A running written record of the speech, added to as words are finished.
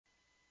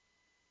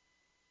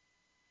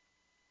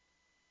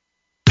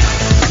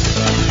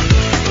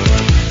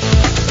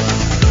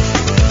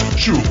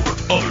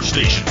other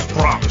stations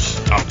promise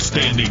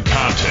outstanding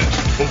content,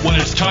 but when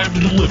it's time to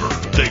deliver,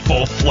 they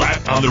fall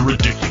flat on their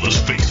ridiculous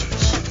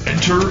faces.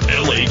 Enter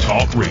LA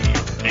Talk Radio,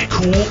 a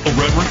cool,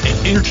 irreverent,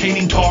 and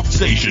entertaining talk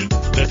station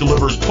that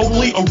delivers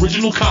totally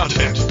original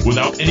content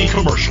without any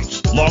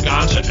commercials. Log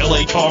on to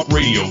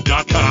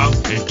latalkradio.com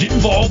and get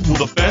involved with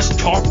the best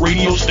talk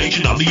radio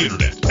station on the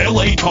internet.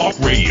 LA Talk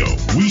Radio.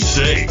 We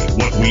say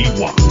what we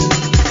want.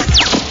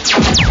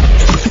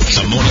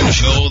 The morning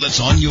show that's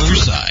on your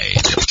side.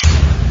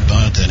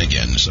 But then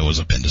again, so is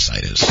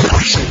appendicitis.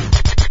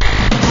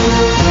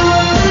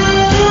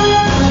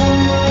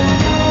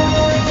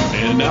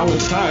 And now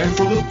it's time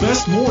for the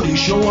best morning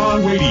show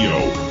on radio.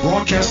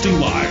 Broadcasting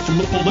live from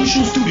the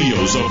palatial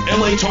studios of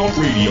LA Talk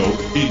Radio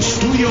in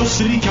Studio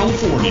City,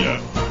 California.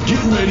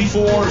 Get ready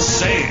for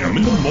Sam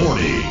in the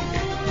Morning.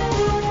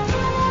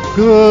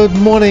 Good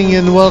morning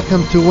and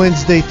welcome to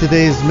Wednesday.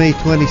 Today is May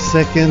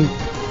 22nd.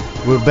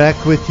 We're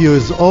back with you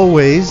as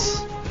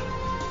always.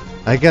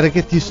 I gotta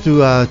get used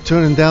to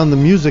turning down the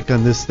music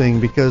on this thing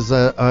because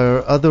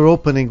our other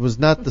opening was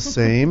not the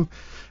same.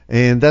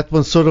 And that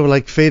one sort of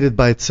like faded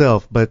by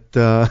itself. But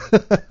there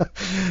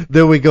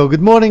we go.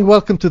 Good morning.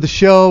 Welcome to the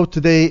show.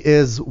 Today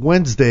is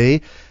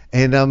Wednesday.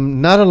 And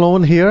I'm not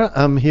alone here.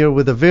 I'm here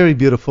with a very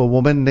beautiful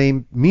woman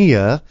named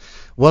Mia.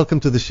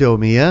 Welcome to the show,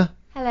 Mia.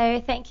 Hello.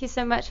 Thank you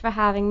so much for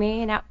having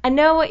me. Now, I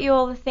know what you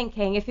all are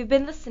thinking. If you've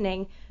been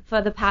listening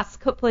for the past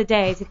couple of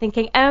days, you're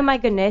thinking, oh, my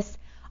goodness,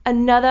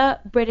 another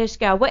British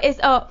girl. What is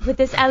up with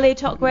this LA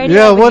Talk Radio?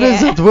 Yeah, what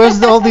is it?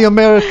 Where's all the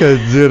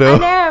Americans, you know? I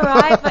know,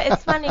 right? But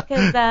it's funny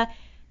because...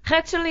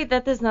 actually,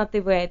 that is not the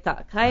way I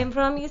talk. I am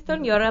from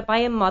Eastern Europe. I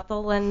am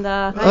Mottle, and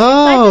I'm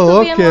excited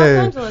to be in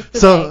Los Angeles today.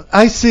 So,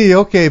 I see,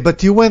 okay,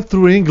 but you went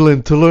through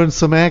England to learn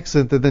some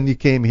accent, and then you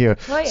came here.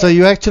 Oh, yes. So,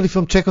 you're actually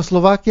from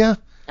Czechoslovakia?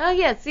 Oh,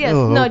 yes.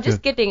 Oh, no, okay.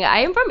 just kidding. I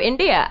am from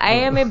India. I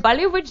am a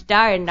Bollywood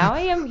star, and now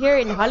I am here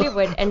in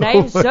Hollywood, and I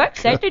am so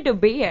excited to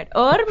be here.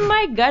 Oh,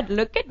 my God,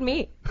 look at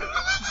me.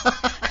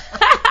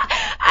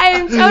 I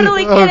am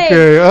totally kidding.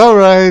 Okay, all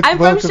right. I'm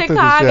Welcome from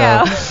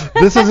Chicago.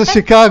 This is a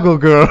Chicago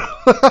girl.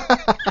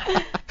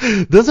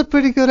 Those are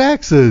pretty good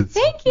accents.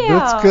 Thank you.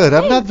 That's good.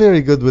 I'm Thanks. not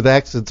very good with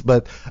accents,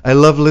 but I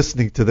love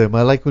listening to them.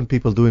 I like when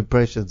people do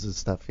impressions and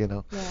stuff, you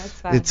know. Yeah,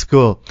 it's fun. It's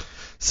cool.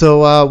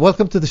 So,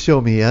 welcome to the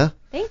show, Mia.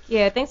 Thank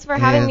you. Thanks for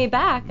having me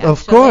back. Of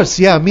actually. course,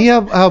 yeah.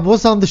 Mia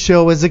was on the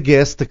show as a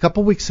guest a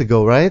couple weeks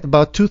ago, right?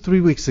 About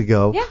 2-3 weeks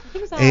ago. Yeah, I think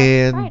it was on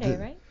And Friday,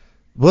 right?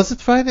 Was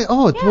it Friday?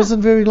 Oh, it Yeah.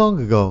 wasn't very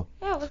long ago.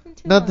 Yeah, it wasn't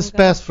too Not long this ago.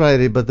 past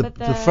Friday, but the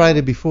Friday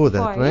before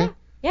that, Before, right?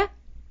 Yeah.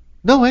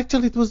 No,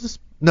 actually, it was this.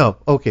 No,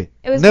 okay.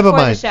 It was Never before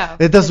mind. the show.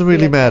 It doesn't It's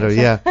really the matter, other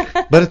yeah. show.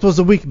 But it was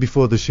a week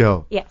before the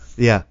show. Yes.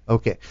 Yeah,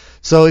 okay.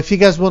 So if you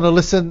guys want to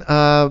listen,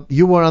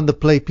 you were on the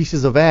play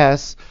Pieces of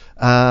Ass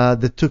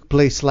that took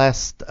place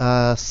last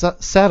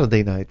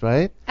Saturday night,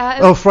 right?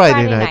 It was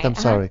Friday night. I'm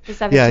uh-huh, sorry. the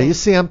 17th. Yeah, you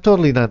see, I'm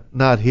totally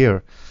not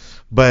here.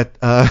 But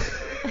by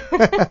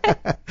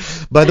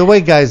the way,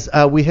 guys,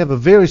 we have a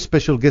very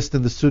special guest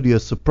in the studio, a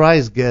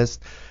surprise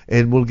guest,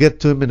 and we'll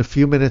get to him in a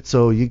few minutes,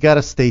 so you got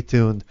to stay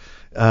tuned.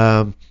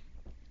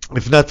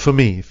 If not for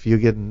me, if you're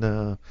getting,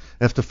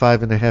 after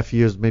 5.5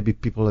 years, maybe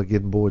people are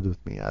getting bored with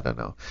me. I don't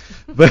know.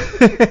 But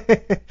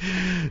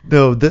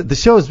no, the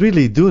show is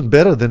really doing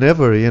better than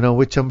ever, you know,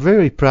 which I'm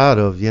very proud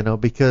of, you know,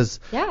 because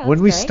Yeah,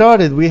 when we that's great.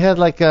 started, we had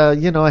like a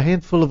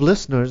handful of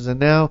listeners, and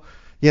now,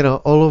 you know,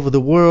 all over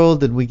the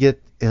world, and we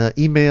get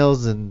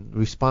emails and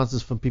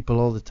responses from people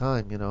all the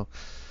time, you know.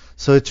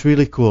 So it's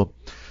really cool.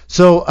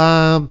 So,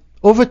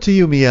 over to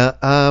you, Mia.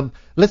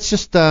 Let's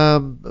just,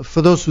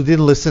 for those who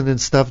didn't listen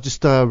and stuff,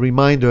 just a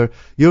reminder,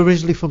 you're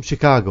originally from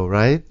Chicago,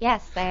 right?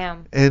 Yes, I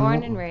am. And-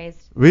 Born and raised.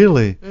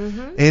 Really?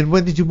 Mm-hmm. And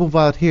when did you move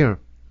out here?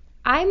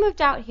 I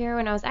moved out here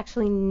when I was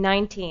actually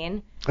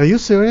 19. Are you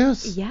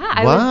serious? Yeah,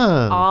 I Wow.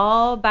 was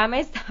all by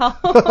myself.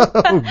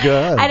 Oh,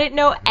 God. I didn't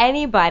know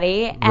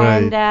anybody,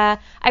 and Right.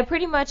 I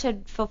pretty much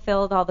had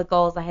fulfilled all the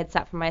goals I had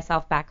set for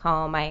myself back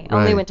home. I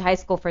only Right. went to high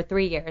school for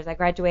 3 years. I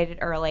graduated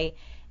early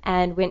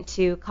and went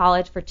to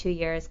college for 2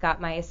 years, got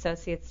my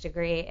associate's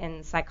degree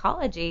in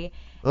psychology.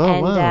 Oh,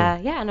 and wow.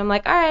 and I'm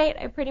like, all right,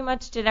 I pretty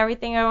much did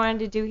everything I wanted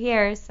to do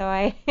here, so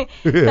I Yeah.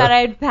 thought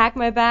I'd pack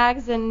my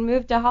bags and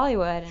move to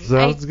Hollywood. And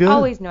Sounds I good.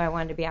 always knew I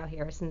wanted to be out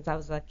here since I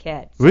was a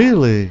kid. So.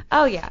 Really?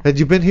 Oh, yeah. Had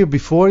you been here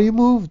before you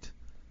moved?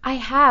 I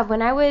have.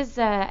 When I was,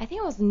 I think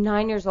I was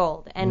 9 years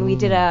old, and we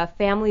did a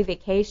family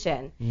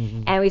vacation,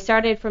 and we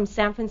started from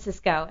San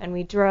Francisco, and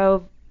we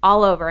drove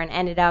all over and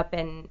ended up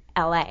in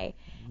L.A.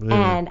 Really?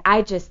 And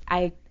I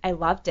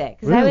loved it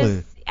because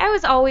Really? I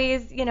was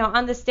always,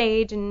 on the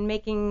stage and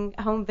making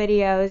home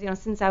videos,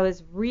 since I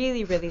was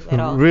really, really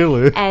little.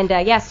 Really? And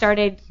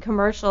started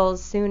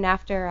commercials soon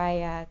after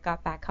I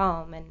got back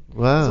home, and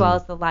Wow. as well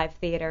as the live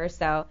theater.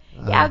 So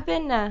I've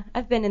been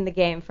in the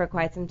game for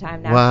quite some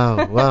time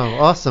now. Wow,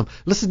 awesome.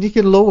 Listen, you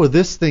can lower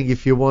this thing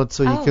if you want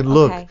so you Oh, can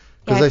look. okay.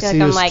 Because Yeah, I feel see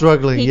like you're I'm,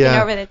 struggling. peeking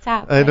Yeah. over the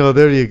top. I know.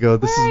 There you go.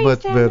 This Where are is you,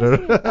 much Sam? better.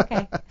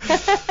 Okay.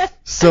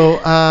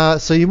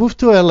 So you moved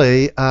to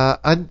LA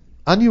on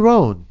your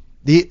own.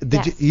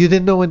 Yes. You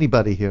didn't know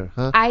anybody here,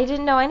 huh? I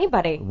didn't know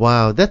anybody.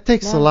 Wow, that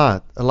takes a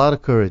lot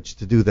of courage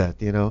to do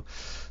that, you know.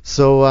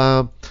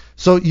 So,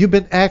 so you've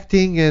been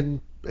acting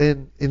and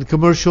in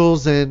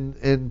commercials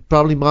and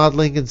probably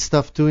modeling and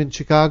stuff too in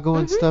Chicago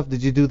and stuff.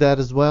 Did you do that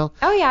as well?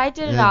 Oh yeah, I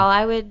did it all.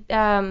 I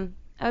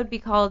would be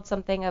called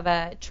something of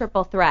a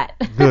triple threat.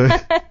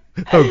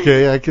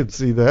 Okay, I can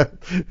see that.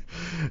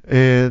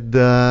 And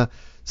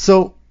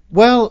so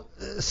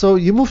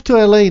you moved to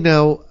LA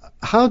now.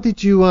 How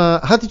did you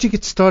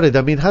get started?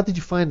 I mean, how did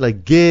you find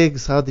like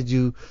gigs? How did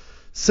you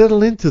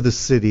settle into the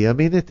city? I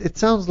mean, it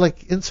sounds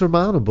like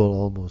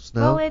insurmountable almost.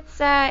 No? Well, it's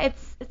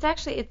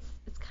actually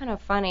kind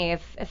of funny.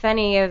 If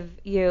any of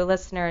you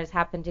listeners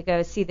happen to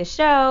go see the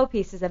show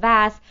Pieces of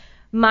Ass,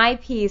 my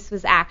piece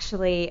was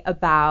actually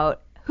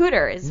about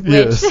Hooters,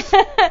 which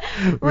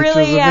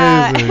really,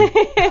 yeah,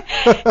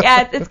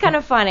 it's kind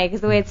of funny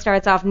because the way it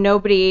starts off,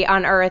 nobody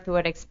on earth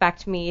would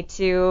expect me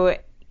to,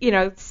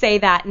 say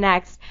that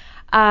next.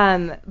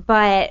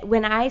 But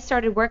when I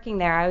started working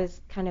there, I was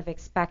kind of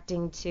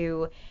expecting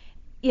to,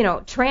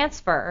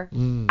 transfer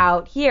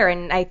out here,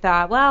 and I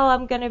thought, well,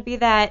 I'm gonna be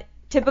that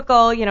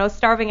typical,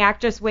 starving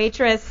actress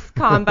waitress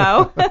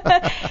combo.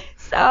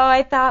 So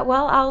I thought,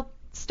 well, I'll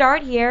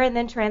start here and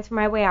then transfer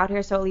my way out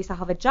here so at least I'll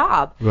have a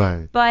job.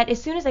 Right. But as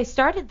soon as I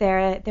started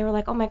there, they were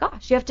like, oh my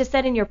gosh, you have to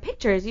send in your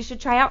pictures. You should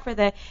try out for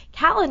the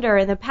calendar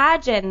and the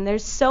pageant. And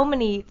there's so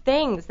many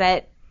things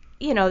that,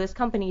 this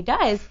company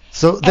does.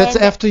 So that's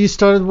after you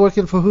started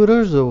working for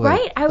Hooters or what?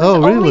 Right. I was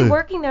only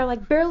working there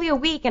like barely a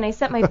week, and I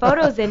sent my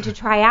photos in to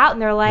try out,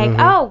 and they're like,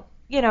 oh,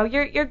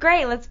 you're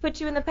great. Let's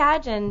put you in the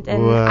pageant.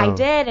 And I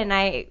did, and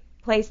I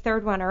placed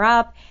third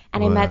runner-up,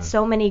 and I met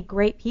so many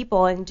great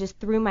people, and just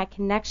through my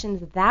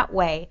connections that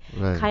way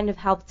kind of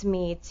helped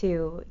me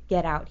to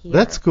get out here.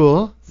 That's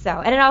cool. So,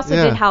 and it also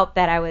did help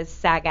that I was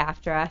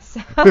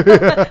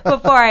SAG-AFTRA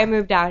before I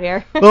moved out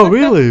here. Oh,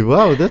 really?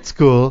 Wow, that's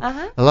cool.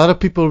 A lot of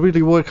people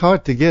really work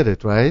hard to get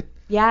it, right?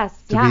 Yes.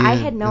 I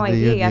had no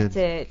idea. You have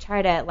to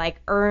try to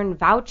earn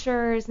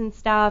vouchers and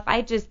stuff.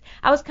 I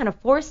was kind of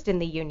forced in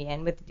the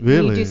union when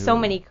you do so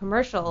many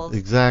commercials.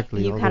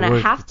 Exactly. You kind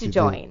of have to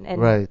join.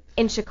 And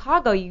in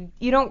Chicago, you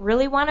don't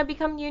really want to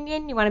become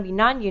union. You want to be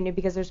non-union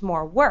because there's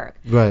more work.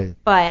 Right.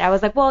 But I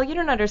was like, well, you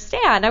don't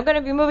understand. I'm going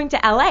to be moving to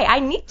LA. I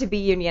need to be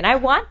union. I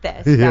want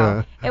this.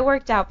 So it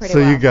worked out pretty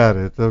well. So you got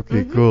it.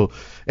 Okay, cool.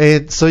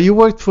 And so you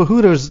worked for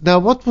Hooters. Now,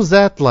 what was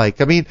that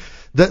like? I mean,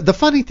 the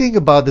funny thing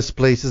about this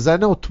place is I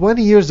know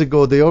 20 years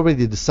ago they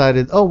already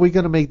decided, we're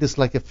going to make this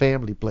like a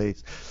family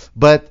place.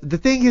 But the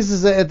thing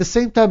is that at the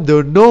same time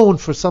they're known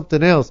for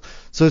something else.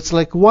 So it's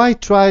like, why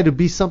try to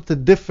be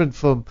something different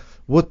from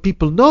what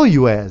people know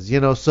you as,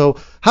 So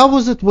how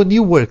was it when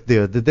you worked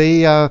there? Did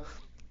they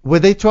were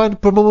they trying to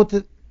promote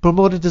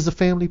it as a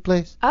family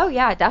place? Oh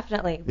yeah,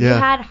 definitely. We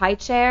had high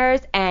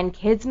chairs and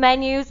kids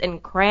menus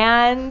and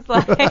crayons.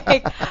 When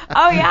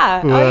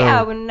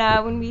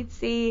we'd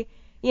see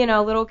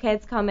little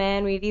kids come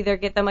in, we'd either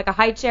get them like a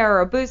high chair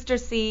or a booster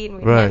seat, and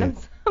we'd hand them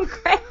some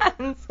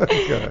crayons.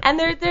 Okay. And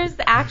there's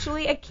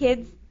actually a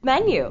kids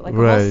menu, like a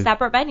whole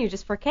separate menu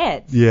just for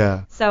kids.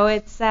 Yeah. So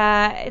it's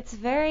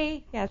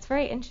very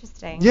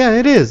interesting. Yeah,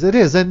 it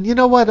is. And you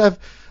know what?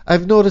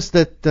 I've noticed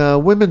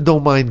that women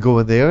don't mind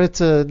going there.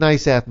 It's a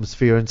nice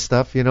atmosphere and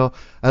stuff,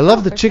 I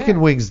love the chicken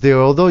wings there,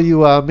 although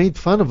you made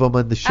fun of them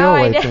on the show,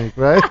 I think,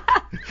 right?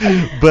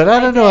 But I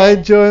don't know. I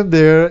enjoy them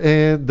there,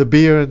 and the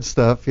beer and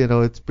stuff,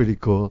 it's pretty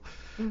cool.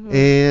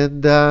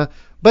 And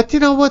but you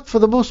know what? For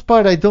the most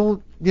part, I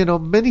don't,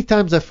 many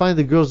times I find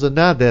the girls are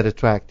not that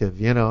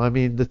attractive, I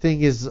mean, the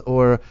thing is,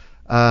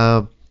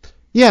 I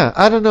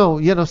don't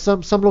know,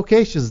 some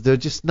locations, they're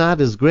just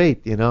not as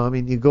great, I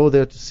mean, you go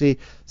there to see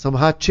some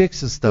hot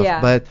chicks and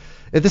stuff, but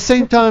at the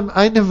same time,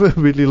 I never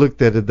really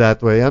looked at it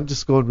that way. I'm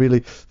just going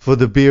really for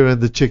the beer and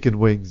the chicken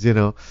wings,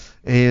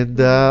 and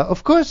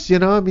of course,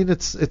 I mean,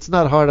 it's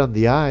not hard on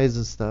the eyes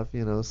and stuff,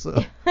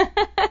 so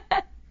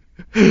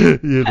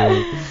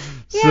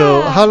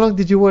So how long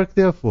did you work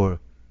there for?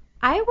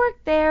 I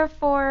worked there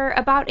for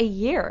about a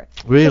year.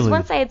 Really? Because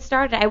once I had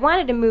started, I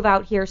wanted to move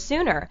out here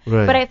sooner.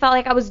 Right. But I felt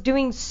like I was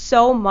doing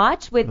so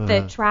much with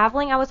the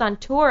traveling. I was on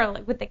tour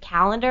with the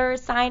calendar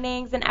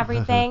signings and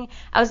everything.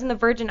 I was in the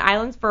Virgin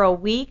Islands for a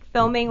week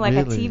filming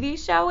a TV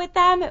show with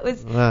them. It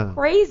was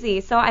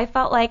crazy. So I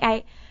felt like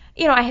I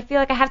feel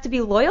like I have to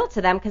be loyal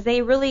to them because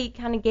they really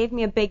kind of gave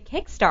me a big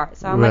kickstart.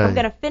 So I'm like, I'm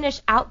going to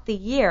finish out the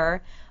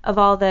year of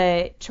all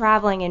the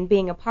traveling and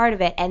being a part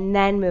of it and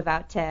then move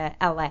out to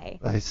LA.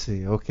 I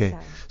see. Okay.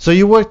 So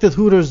you worked at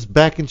Hooters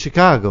back in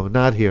Chicago,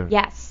 not here?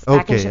 Yes. Okay,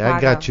 back in Chicago.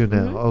 I got you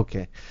now.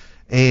 Okay.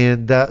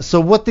 And so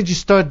what did you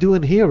start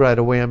doing here right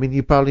away? I mean,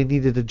 you probably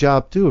needed a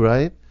job too,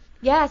 right?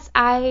 Yes,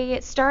 I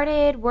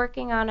started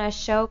working on a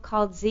show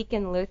called Zeke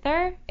and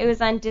Luther. It was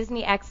on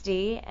Disney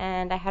XD,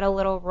 and I had a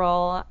little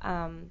role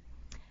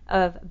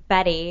of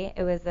Betty.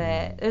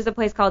 There's a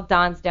place called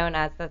Don's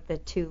Donuts that the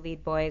two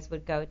lead boys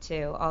would go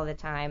to all the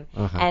time.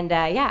 And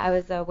I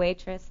was a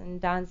waitress in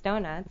Don's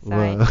Donuts. So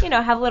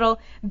I, have little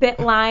bit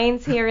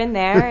lines here and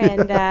there.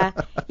 And that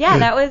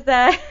was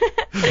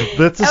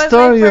that's a that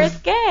story was my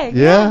first gig.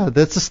 Yeah,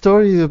 that's a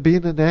story of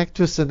being an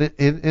actress in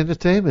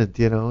entertainment.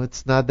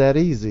 It's not that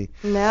easy.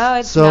 No,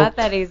 it's not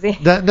that easy.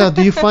 Now,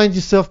 do you find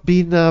yourself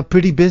being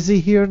pretty busy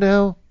here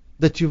now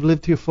that you've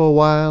lived here for a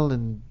while?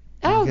 And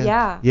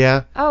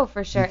yeah. Oh,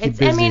 for sure. And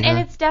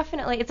it's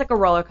definitely, it's like a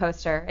roller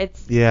coaster.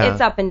 It's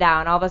up and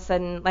down. All of a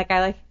sudden, like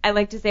I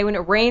like to say, when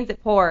it rains,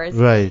 it pours.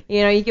 Right.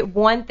 You get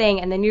one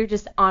thing, and then you're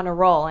just on a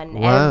roll,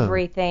 and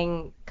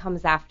everything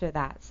comes after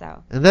that.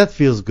 So. And that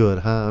feels good,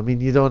 huh? I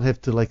mean, you don't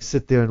have to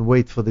sit there and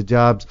wait for the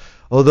jobs.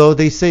 Although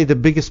they say the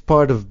biggest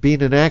part of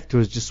being an actor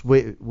is just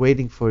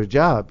waiting for a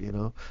job,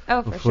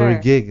 Oh, for a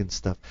gig and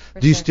stuff.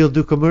 Do you still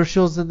do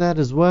commercials in that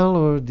as well,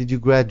 or did you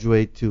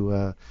graduate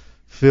to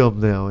film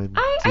now?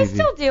 I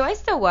still do. I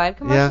still would.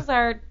 Commercials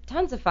are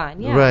tons of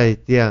fun. Yeah. Right.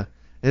 Yeah.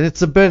 And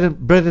it's a bread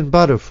and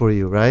butter for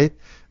you, right?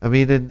 I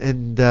mean,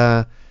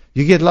 and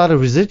you get a lot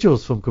of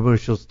residuals from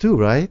commercials too,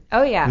 right?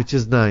 Oh yeah. Which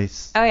is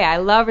nice. Oh yeah, I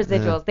love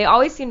residuals. They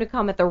always seem to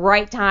come at the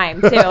right time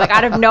too, like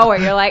out of nowhere.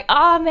 You're like,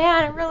 oh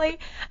man, I'm really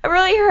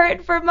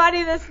hurting for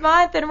money this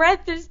month, and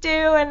rent is due,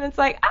 and it's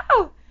like,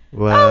 oh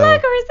look,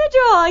 a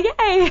residual,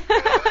 yay!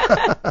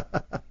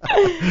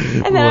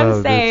 And then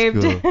I'm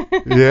saved.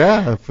 Cool.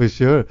 Yeah, for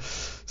sure.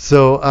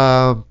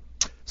 So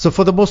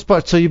for the most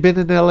part, so you've been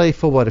in LA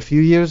for what, a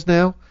few years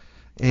now?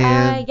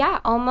 And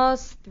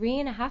almost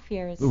 3.5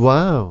 years.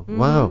 Wow,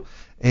 wow.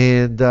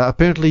 And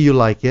apparently you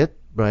like it,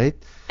 right?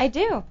 I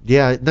do.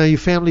 Yeah. Now your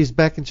family's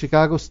back in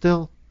Chicago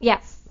still?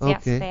 Yes.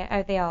 Okay.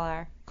 Yes, they all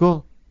are.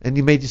 Cool. And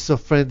you made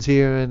yourself friends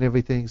here and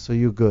everything, so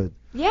you're good.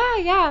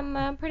 Yeah,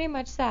 I'm pretty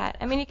much set.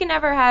 I mean, you can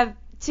never have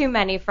too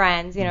many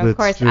friends. That's of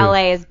course, true.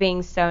 LA is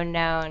being so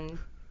known,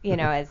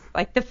 as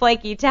like the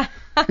flaky town.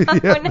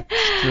 Yeah,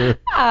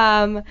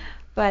 true.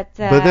 But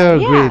there are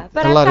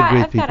a lot of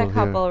great people I've got a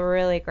couple here.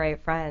 really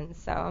great friends,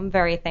 so I'm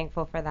very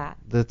thankful for that.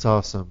 That's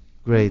awesome.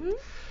 Great.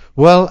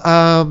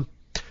 Well,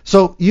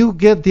 so you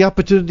get the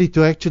opportunity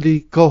to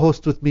actually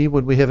co-host with me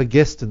when we have a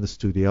guest in the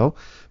studio,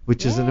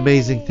 which is an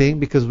amazing thing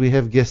because we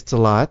have guests a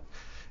lot.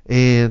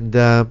 And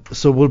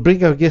so we'll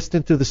bring our guest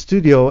into the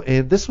studio,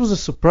 and this was a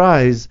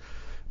surprise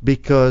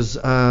because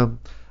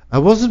I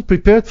wasn't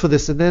prepared for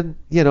this. And then,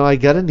 I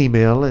got an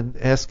email and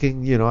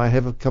asking, I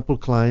have a couple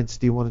clients,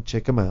 do you want to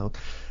check them out?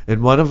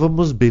 And one of them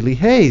was Billy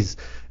Hayes.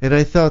 And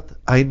I thought,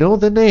 I know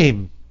the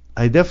name.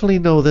 I definitely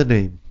know the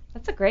name.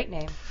 That's a great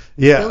name.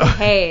 Yeah. Billy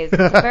Hayes.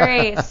 It's a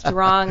very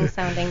strong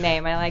sounding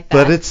name. I like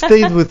that. But it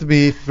stayed with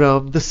me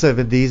from the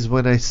 70s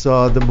when I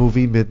saw the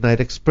movie Midnight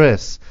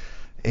Express.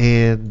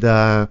 And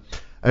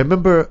I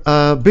remember,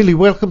 Billy,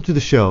 welcome to the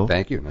show.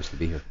 Thank you. Nice to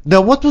be here. Now,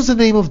 what was the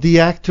name of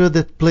the actor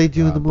that played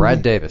you in the movie?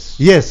 Brad Davis.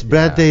 Yes,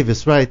 Brad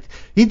Davis, right.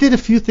 He did a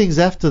few things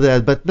after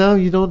that, but now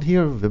you don't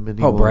hear of him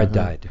anymore. Oh, Brad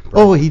died.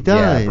 Oh, he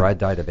died. Yeah, Brad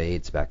died of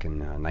AIDS back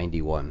in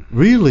 91.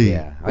 Really?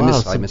 Yeah. Wow,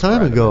 some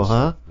time ago,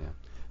 huh?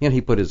 Yeah.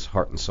 He put his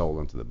heart and soul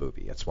into the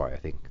movie. That's why I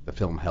think the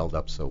film held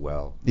up so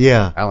well.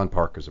 Yeah. Alan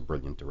Parker's a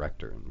brilliant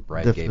director, and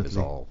Brad gave his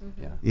all.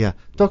 Yeah.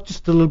 Talk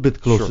just a little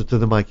bit closer to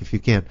the mic if you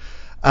can.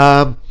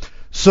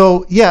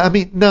 So, I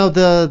mean, now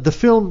the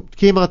film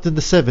came out in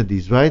the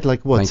 70s, right?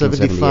 Like what,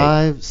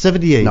 75?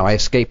 78? No, I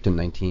escaped in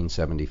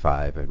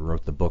 1975 and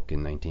wrote the book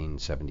in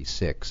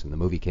 1976, and the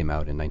movie came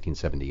out in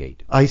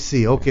 1978. I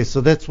see. Okay,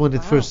 so that's when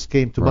it first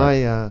came to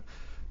my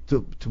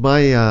to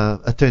my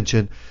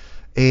attention.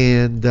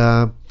 And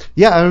I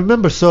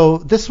remember. So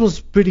this was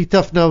pretty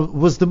tough. Now,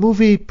 was the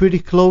movie pretty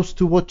close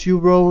to what you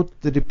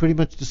wrote? Did it pretty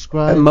much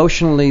describe?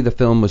 Emotionally, the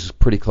film was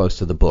pretty close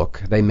to the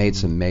book. They made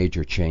some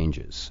major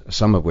changes,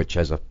 some of which,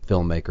 as a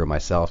filmmaker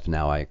myself,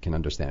 now I can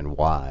understand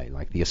why.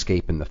 Like the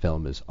escape in the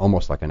film is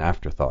almost like an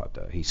afterthought.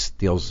 He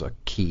steals a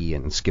key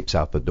and skips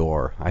out the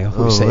door. I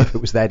always say if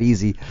it was that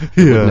easy, it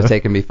wouldn't have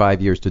taken me 5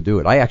 years to do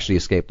it. I actually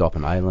escaped off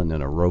an island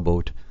in a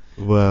rowboat.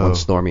 Wow. One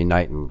stormy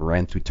night and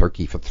ran through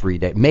Turkey for 3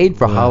 days. Made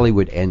for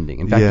Hollywood ending.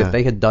 In fact, if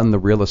they had done the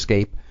real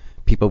escape,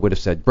 people would have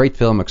said, great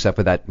film except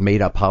for that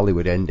made-up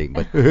Hollywood ending.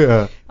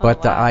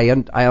 But I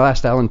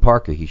asked Alan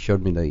Parker. He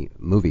showed me the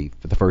movie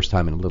for the first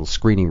time in a little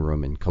screening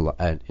room in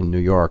New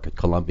York at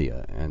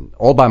Columbia. And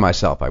all by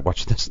myself, I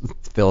watched this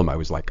film. I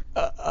was like,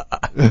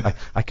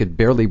 I could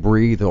barely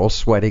breathe, all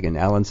sweating. And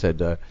Alan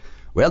said,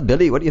 well,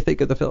 Billy, what do you think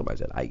of the film? I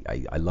said,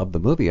 I love the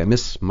movie. I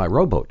miss my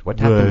rowboat. What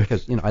happened?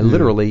 Because I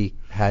literally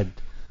had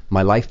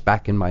my life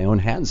back in my own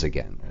hands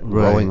again,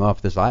 rowing off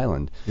this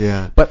island.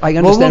 Yeah. But I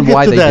understand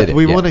why they did it.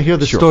 We want to hear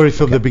the story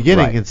from the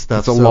beginning and stuff.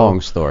 It's a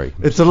long story.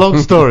 It's a long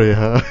story,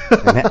 huh?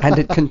 and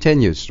it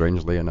continues,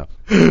 strangely enough.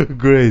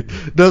 Great.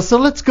 Now, so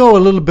let's go a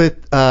little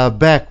bit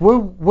back. Where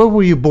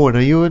were you born? Are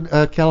you in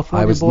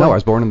California? I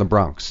was born in the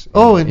Bronx.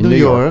 In New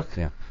York.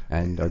 Yeah.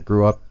 And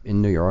grew up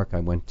in New York. I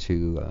went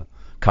to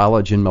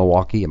college in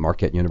Milwaukee at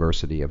Marquette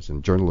University. I was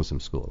in journalism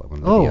school. I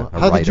wanted to be a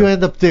how writer. Did you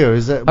end up there? I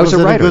was a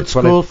writer. a good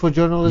school for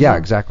journalism? Yeah,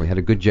 exactly. Had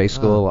a good J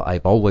school.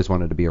 I've always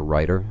wanted to be a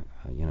writer.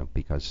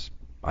 because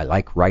I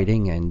like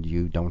writing and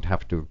you don't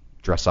have to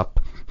dress up,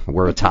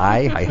 wear a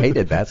tie. I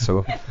hated that,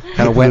 so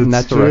kind of went in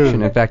that direction.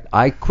 True. In fact,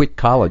 I quit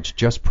college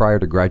just prior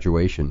to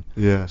graduation,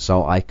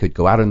 so I could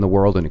go out in the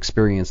world and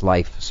experience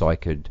life, so I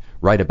could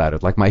write about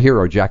it, like my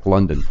hero Jack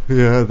London.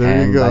 Yeah,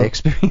 there you go. And I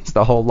experienced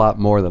a whole lot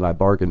more than I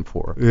bargained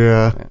for.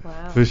 Yeah,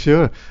 Wow. for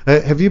sure.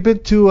 Have you been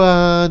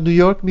to New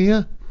York,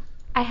 Mia?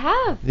 I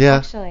have, Yeah.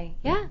 actually.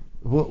 Yeah.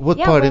 What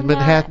Yeah, part? In when,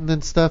 Manhattan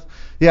and stuff?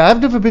 Yeah,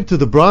 I've never been to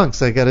the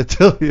Bronx, I got to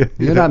tell you.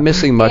 You're not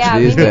missing much Yeah,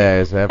 these me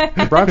days.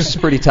 The Bronx is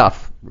pretty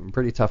tough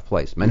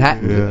place.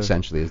 Manhattan Yeah.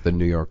 essentially is the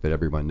New York that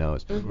everyone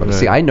knows. But Right.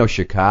 see, I know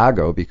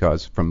Chicago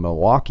because from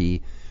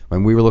Milwaukee,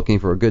 when we were looking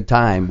for a good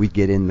time, we'd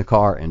get in the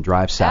car and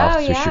drive south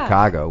to yeah.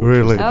 Chicago, which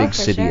Really? was the Oh, big for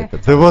city sure. at the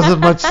time. There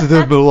wasn't much to do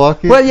in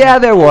Milwaukee? Well, yeah,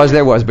 there was,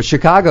 but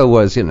Chicago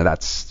was,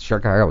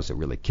 Chicago was a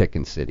really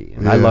kicking city,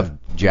 and I Yeah. loved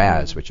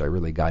jazz, which I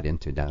really got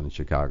into down in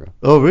Chicago.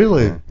 Oh,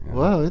 really? Yeah.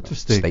 Wow,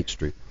 interesting. State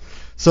Street.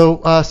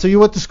 So you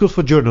went to school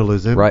for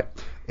journalism. Right.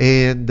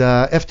 And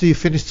after you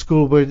finished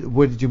school,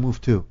 where did you move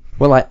to?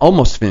 Well, I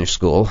almost finished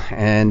school,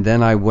 and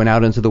then I went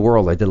out into the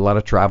world. I did a lot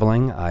of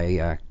traveling.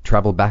 I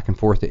traveled back and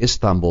forth to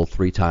Istanbul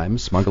 3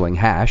 times, smuggling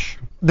hash.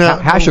 Now,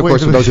 Hash, of wait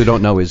course, a for those who minute.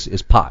 don't know,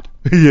 is pot.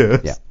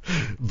 Yes. Yeah.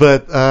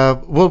 But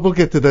we'll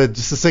get to that in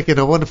just a second.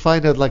 I want to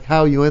find out like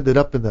how you ended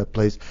up in that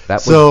place.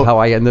 That was how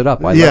I ended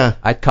up. Yeah.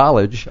 At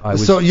college, I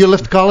was... So you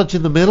left college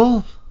in the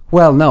middle?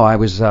 Well, no, I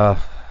was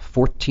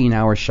 14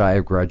 hours shy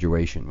of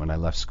graduation when I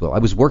left school. I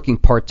was working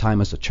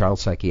part-time as a child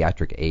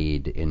psychiatric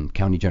aide in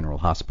County General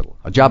Hospital,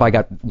 a job I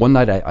got one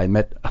night. I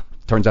met,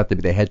 turns out to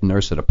be the head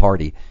nurse at a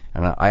party,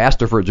 and I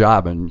asked her for a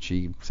job, and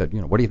she said,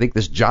 what do you think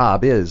this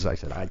job is? I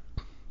said,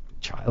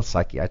 child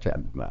psychiatric,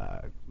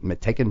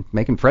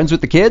 making friends with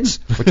the kids,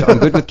 which I'm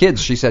good with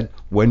kids. She said,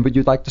 when would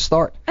you like to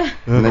start?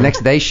 And the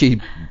next day she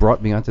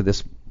brought me onto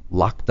this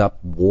locked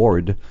up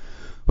ward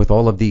with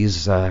all of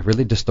these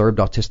really disturbed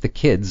autistic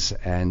kids,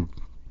 and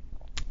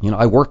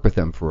I worked with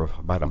them for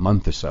about a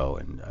month or so,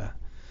 and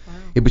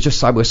it was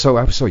just I was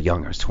so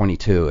young. I was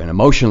 22, and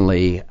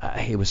emotionally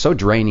it was so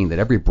draining that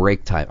every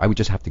break time I would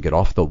just have to get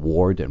off the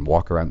ward and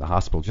walk around the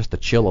hospital just to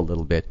chill a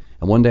little bit.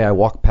 And one day I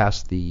walked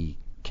past the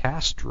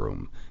cast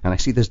room, and I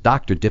see this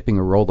doctor dipping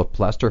a roll of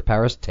plaster of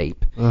Paris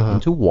tape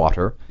into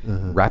water,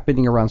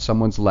 wrapping it around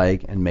someone's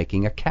leg, and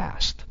making a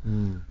cast.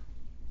 And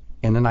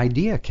an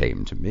idea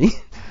came to me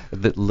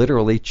that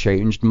literally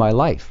changed my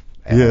life.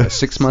 And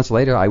 6 months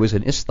later, I was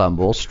in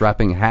Istanbul,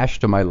 strapping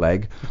hash to my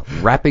leg,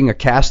 wrapping a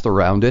cast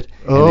around it,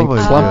 and then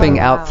clumping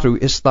out through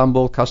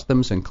Istanbul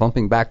customs and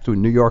clumping back through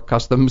New York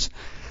customs,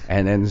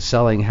 and then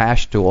selling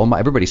hash to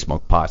everybody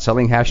smoked pot,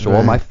 selling hash to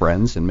all my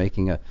friends and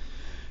making a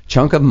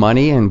chunk of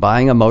money and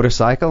buying a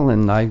motorcycle,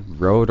 and I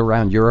rode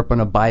around Europe on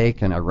a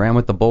bike, and I ran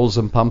with the bulls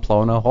in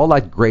Pamplona, all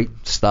that great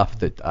stuff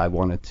that I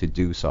wanted to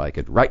do so I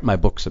could write my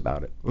books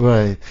about it.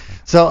 Right.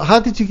 So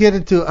how did you get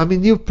into,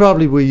 you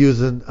probably were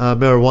using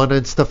marijuana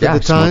and stuff at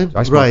the time?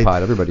 I smoked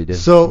pot, everybody did.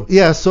 So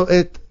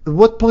at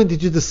what point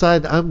did you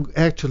decide I'm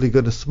actually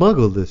going to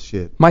smuggle this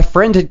shit? My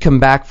friend had come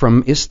back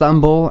from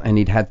Istanbul, and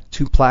he'd had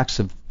 2 plaques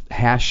of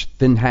hash,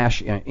 thin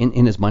hash,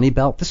 in his money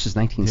belt. This was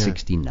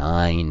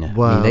 1969.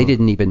 Wow. They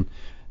didn't even...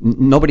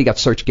 Nobody got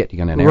search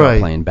getting on an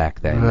airplane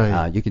back then.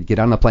 Right. You could get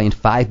on the plane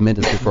 5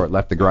 minutes before it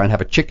left the ground,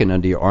 have a chicken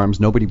under your arms.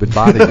 Nobody would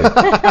bother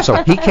you.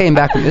 So he came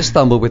back from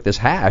Istanbul with this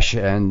hash,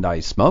 and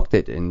I smoked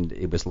it, and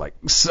it was like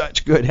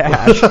such good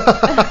hash.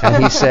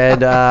 And he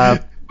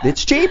said,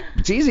 it's cheap.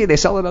 It's easy. They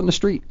sell it on the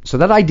street. So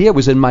that idea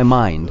was in my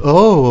mind.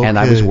 Oh, okay. And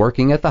I was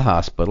working at the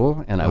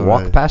hospital, and I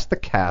walked past the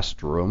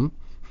cast room,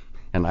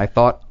 and I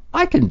thought,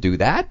 I can do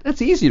that.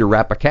 It's easy to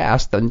wrap a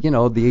cast, and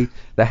the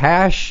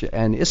hash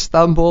and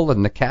Istanbul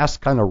and the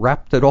cast kind of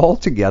wrapped it all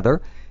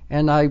together,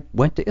 and I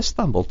went to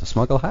Istanbul to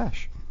smuggle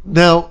hash.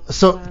 Now,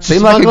 so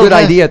seemed like a good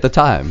idea at the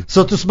time.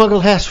 So to smuggle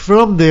hash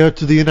from there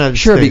to the United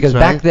States, sure, because right?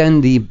 back then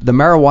the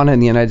marijuana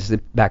in the United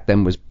States back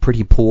then was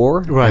pretty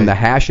poor, right. And the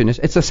hash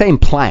it's the same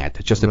plant,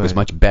 it's just it was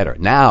much better.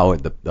 Now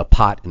the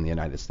pot in the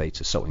United States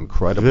is so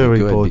incredibly Very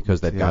good potent,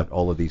 because they've got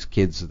all of these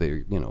kids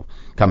they're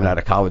coming out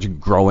of college and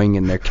growing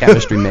in their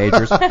chemistry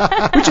majors,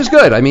 which is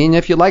good.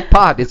 If you like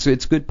pot,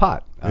 it's good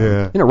pot.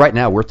 Right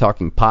now we're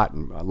talking pot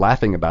and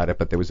laughing about it,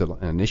 but there was an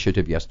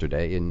initiative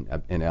yesterday in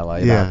LA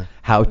about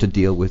how to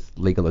deal with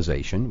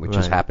legalization, which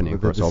is happening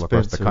all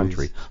across the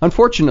country.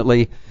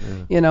 Unfortunately,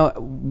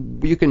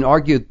 you can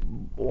argue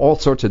all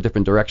sorts of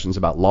different directions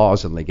about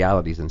laws and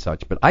legalities and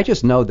such, but I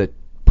just know that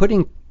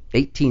putting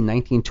 18,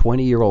 19,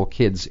 20-year-old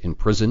kids in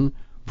prison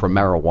for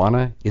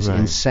marijuana is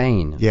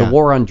insane. The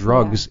war on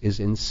drugs is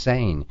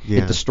insane.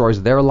 It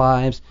destroys their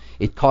lives.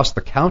 It costs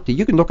the county.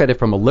 You can look at it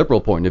from a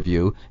liberal point of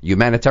view,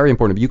 humanitarian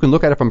point of view. You can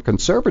look at it from a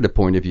conservative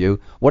point of view,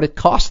 what it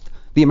cost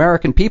the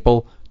American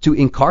people to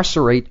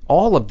incarcerate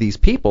all of these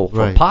people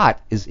for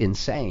pot is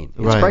insane.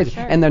 It's crazy.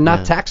 Sure. And they're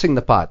not taxing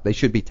the pot. They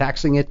should be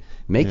taxing it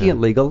making it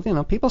legal.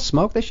 People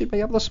smoke. They should be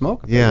able to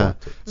smoke if they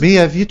want to.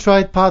 Mia, have you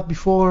tried pot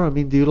before? I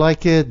mean, do you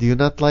like it? Do you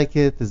not like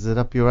it? Is it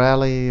up your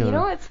alley? Or? You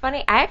know what's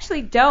funny? I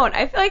actually don't.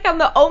 I feel like I'm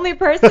the only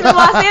person in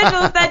Los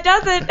Angeles that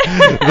doesn't.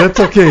 That's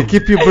okay.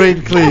 Keep your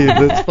brain clean.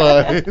 That's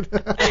fine.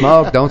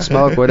 Smoke, don't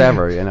smoke,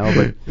 whatever, But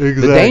exactly.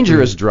 The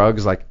dangerous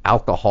drugs like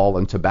alcohol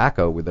and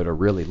tobacco that are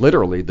really,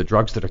 literally, the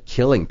drugs that are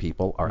killing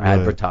people are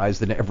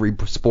advertised in every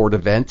sport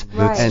event.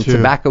 Right. And true.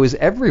 tobacco is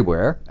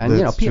everywhere. And,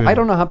 True. I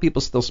don't know how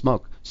people still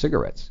smoke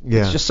cigarettes.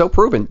 Yeah. It's just so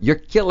proven. You're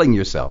killing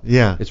yourself.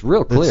 Yeah. It's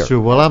real clear. That's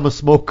true. Well, I'm a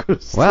smoker.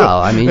 So.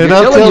 Well, I mean, and you're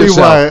I'll killing tell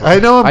yourself. You why. I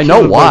know I know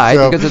killing why,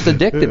 myself. because it's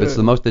addictive. It's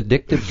the most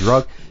addictive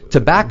drug.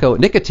 Tobacco,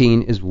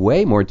 nicotine is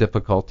way more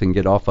difficult to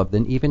get off of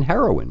than even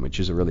heroin, which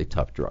is a really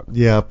tough drug.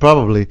 Yeah,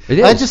 probably. It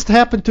is. I just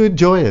happen to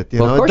enjoy it. Of It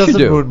course doesn't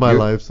you do. ruin my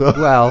life. So.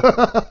 Well,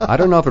 I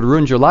don't know if it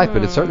ruins your life,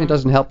 but it certainly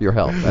doesn't help your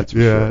health. That's for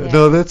sure.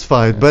 No, that's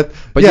fine. But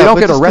you don't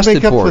get just to arrested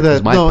make up for it. that.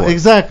 Is my No, point.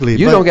 exactly.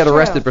 You but don't get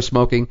arrested for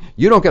smoking.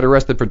 You don't get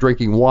arrested for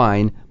drinking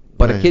wine.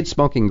 But a kid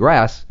smoking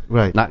grass,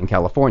 not in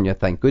California,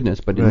 thank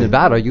goodness, but in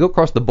Nevada, you go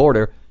across the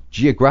border,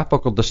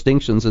 geographical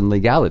distinctions and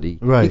legality.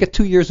 You get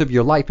 2 years of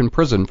your life in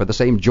prison for the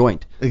same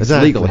joint that's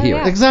legal here.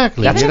 Yeah.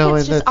 Exactly. Even if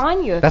it's just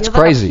on you. If that's you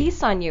have crazy. Like a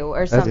piece on you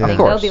or something, of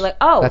course. they'll be like,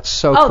 oh, that's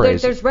so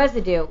crazy. There's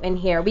residue in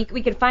here. We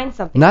could find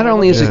something. Not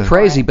only is it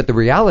crazy, but the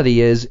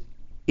reality is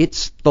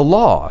it's the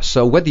law.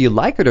 So whether you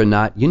like it or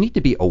not, you need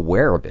to be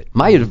aware of it.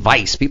 My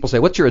advice, people say,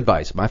 what's your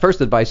advice? My first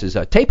advice is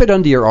tape it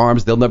under your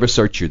arms. They'll never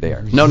search you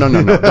there. No.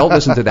 Don't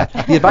listen to that.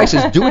 The advice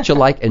is do what you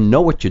like and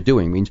know what you're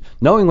doing.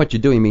 Knowing what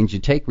you're doing means you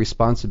take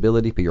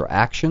responsibility for your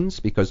actions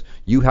because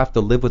you have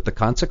to live with the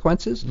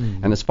consequences.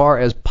 And as far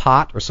as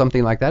pot or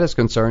something like that is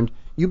concerned,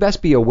 you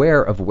best be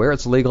aware of where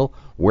it's legal,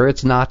 where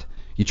it's not.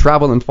 You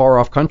travel in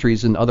far-off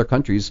countries and other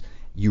countries,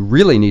 you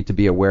really need to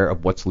be aware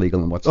of what's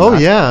legal and what's not.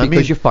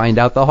 Because you find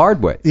out the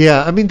hard way.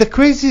 Yeah, I mean, the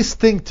craziest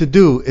thing to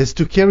do is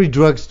to carry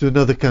drugs to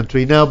another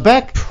country. Now,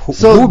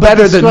 who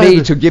better than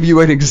me to give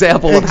you an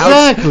example of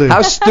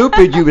how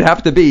stupid you would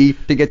have to be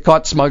to get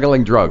caught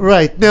smuggling drugs?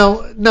 Right.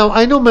 Now,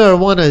 I know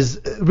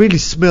marijuana really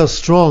smells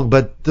strong,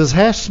 but does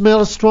hash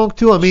smell strong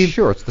too? I mean,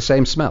 sure, it's the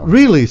same smell.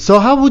 Really? So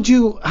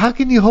how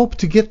can you hope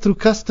to get through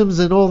customs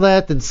and all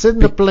that and sit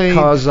in a plane?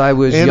 Because I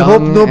was and young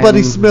hope nobody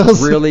and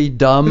smells really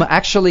dumb.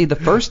 Actually, the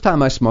first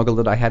time I smuggled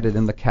it, I had it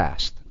in the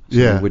cast, so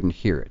you wouldn't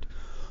hear it.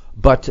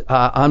 But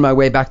on my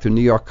way back to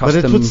New York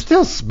Customs... But it would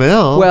still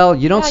smell. Well,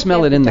 you don't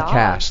smell it in the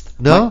cast.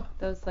 No?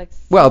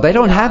 Well, they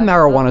don't have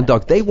marijuana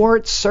dogs. They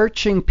weren't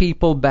searching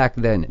people back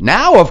then.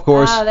 Now, of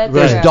course,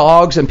 there's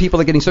dogs and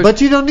people are getting searched.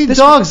 But you don't need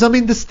dogs. I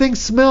mean, this thing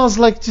smells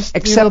like just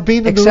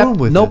being in the room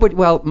with it.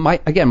 Well,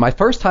 my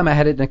first time I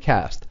had it in a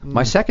cast.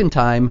 My second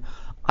time...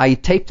 I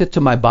taped it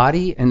to my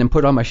body and then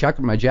put on my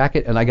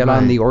jacket, and I got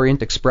on the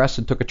Orient Express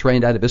and took a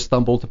train out of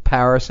Istanbul to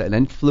Paris and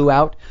then flew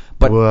out.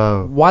 But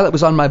while it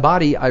was on my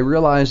body, I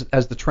realized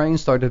as the train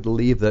started to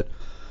leave that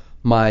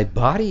my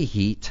body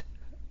heat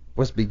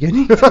was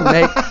beginning to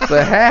make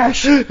the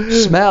hash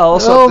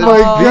smell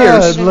something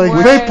fierce. Like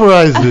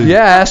vaporizing.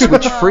 Yes,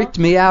 which freaked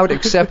me out,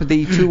 except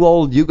the two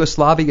old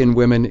Yugoslavian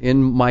women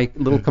in my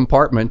little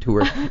compartment who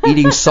were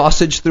eating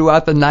sausage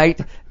throughout the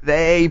night.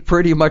 They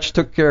pretty much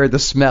took care of the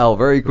smell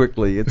very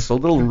quickly. It's a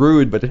little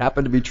rude, but it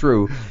happened to be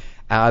true.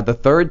 The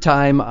third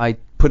time I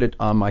put it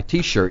on my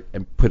T-shirt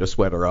and put a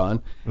sweater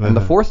on. And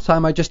the fourth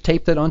time I just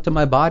taped it onto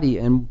my body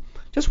and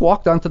just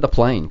walked onto the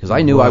plane because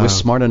I knew I was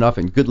smart enough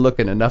and good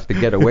looking enough to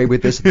get away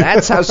with this.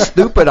 That's how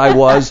stupid I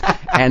was.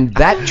 And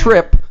that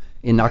trip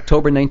in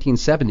October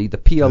 1970, the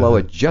PLO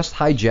had just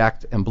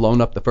hijacked and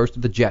blown up the first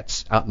of the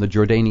jets out in the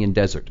Jordanian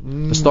desert.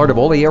 The start of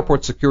all the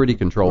airport security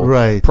control.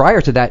 Right.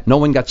 Prior to that, no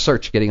one got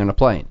searched getting on a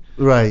plane.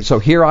 Right. So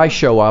here I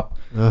show up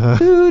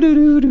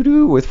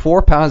with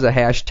 4 pounds of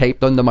hash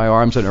taped under my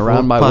arms and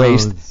around my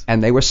waist,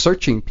 and they were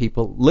searching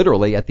people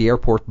literally at the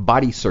airport,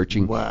 body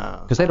searching. Wow.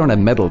 Because they don't have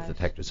metal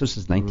detectors. This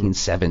is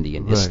 1970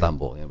 in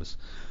Istanbul. It was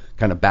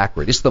kind of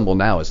backward. Istanbul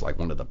now is like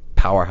one of the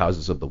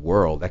powerhouses of the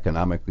world,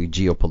 economically,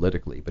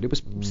 geopolitically, but it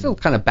was still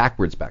kind of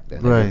backwards back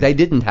then. Right. They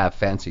didn't have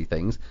fancy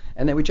things,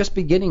 and they were just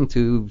beginning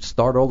to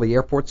start all the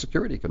airport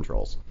security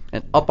controls.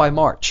 And up I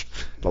march.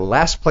 The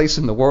last place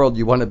in the world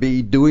you want to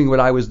be doing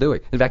what I was doing.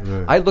 In fact,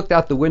 I looked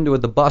out the window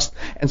of the bus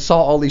and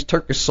saw all these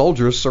Turkish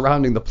soldiers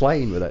surrounding the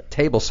plane with a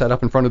table set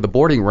up in front of the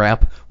boarding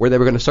ramp where they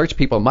were going to search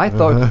people. My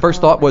first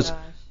thought was,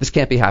 this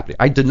can't be happening.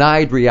 I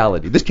denied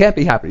reality. This can't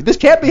be happening. This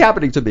can't be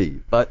happening to me.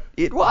 But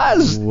it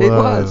was. Wow. It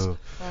was. Wow.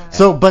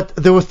 So, but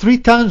there were 3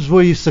 times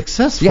where you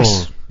successful.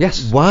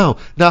 Yes. Wow.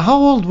 Now, how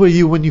old were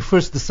you when you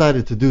first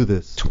decided to do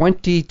this?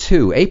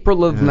 22.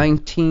 April of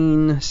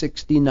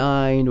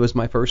 1969 was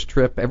my first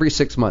trip. Every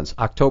 6 months.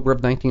 October of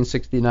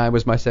 1969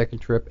 was my second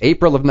trip.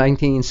 April of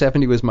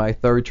 1970 was my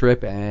third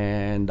trip.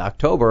 And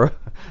October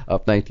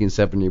of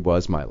 1970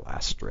 was my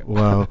last trip.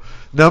 Wow.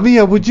 Now,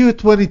 Mia, would you at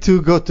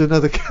 22 go to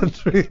another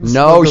country?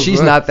 No,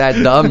 she's not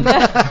that dumb.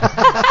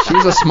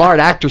 She's a smart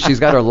actress. She's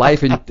got her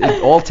life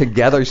all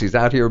together. She's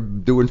out here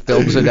doing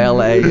films in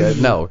L.A.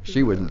 No,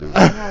 she wouldn't do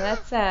that.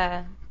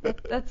 Yeah,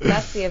 That's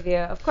gutsy of you.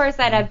 Of course,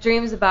 I'd have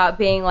dreams about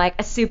being like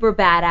a super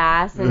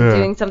badass and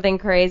doing something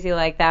crazy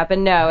like that, but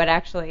no, it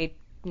actually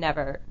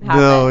never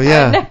happened. No,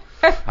 yeah.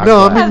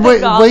 No, I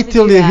mean, wait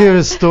till you hear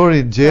his story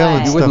in jail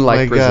and You stuff. wouldn't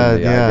like my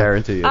prison, God, I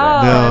guarantee you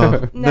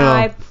that. No,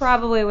 I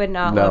probably would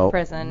not love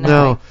prison.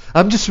 No.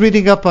 I'm just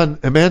reading up on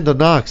Amanda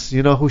Knox.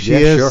 You know who she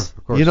is? Sure,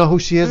 of course. You know who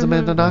she is,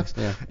 Amanda Knox?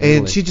 Yeah,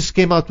 and she just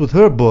came out with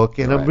her book,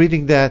 and I'm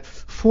reading that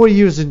 4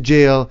 years in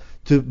jail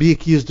to be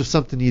accused of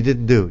something you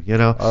didn't do, you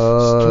know.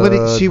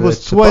 She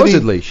was 20.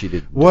 Supposedly she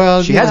did.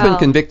 Well, she has been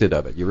convicted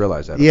of it. You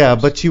realize that? Yeah,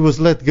 but she was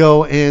let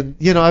go, and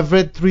you know, I've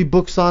read 3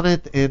 books on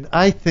it, and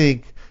I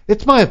think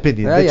it's my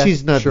opinion that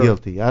she's not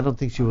guilty. I don't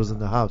think she was in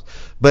the house.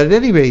 But at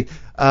any rate,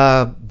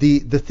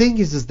 the thing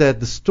is that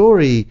the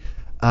story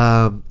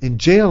in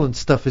jail and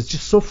stuff is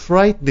just so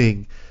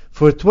frightening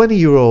for a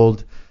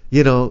 20-year-old,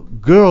 you know,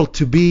 girl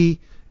to be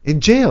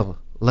in jail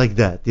like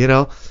that, you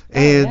know.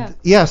 And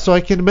so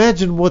I can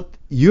imagine what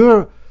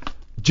your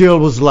jail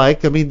was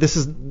like. I mean, this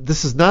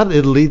is not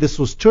Italy. This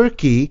was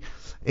Turkey,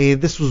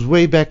 and this was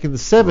way back in the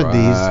 70s.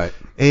 Right.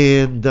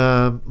 And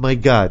my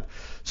God.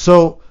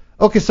 So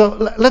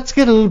let's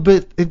get a little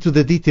bit into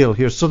the detail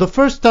here. So the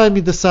first time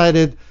you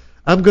decided,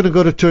 I'm going to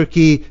go to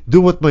Turkey,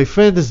 do what my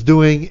friend is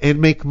doing,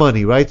 and make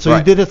money, right? So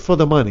you did it for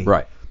the money.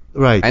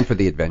 Right. And for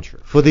the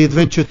adventure. For the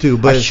adventure, too.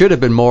 But I should have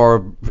been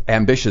more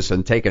ambitious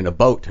and taken a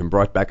boat and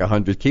brought back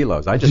 100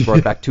 kilos. I just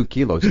brought back 2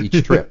 kilos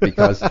each trip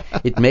because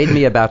it made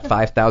me about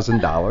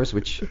 $5,000,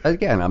 which,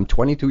 again, I'm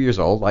 22 years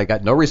old. I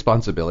got no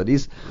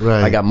responsibilities.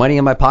 Right. I got money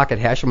in my pocket,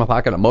 hash in my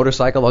pocket, a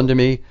motorcycle under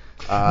me.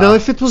 Now,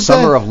 if it was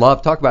Summer of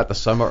love. Talk about the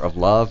summer of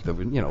love.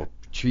 You know,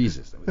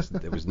 Jesus,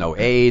 there was no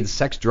AIDS,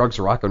 sex, drugs,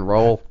 rock and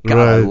roll. God,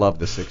 I love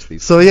the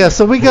 60s.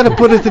 So we got to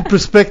put it in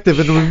perspective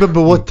and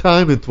remember what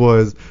time it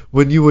was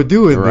when you were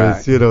doing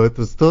this. You know, it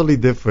was totally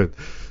different.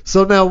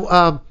 So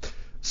now,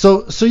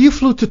 so you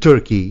flew to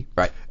Turkey,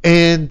 right?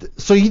 And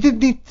so you didn't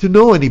need to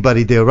know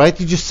anybody there, right?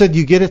 You just said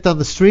you get it on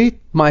the street.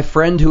 My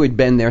friend who had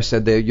been there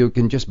said that you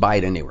can just buy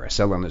it anywhere,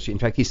 sell it on the street. In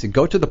fact, he said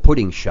go to the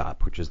pudding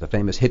shop, which is the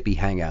famous hippie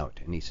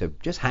hangout, and he said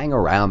just hang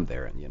around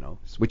there, and you know,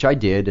 which I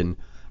did. And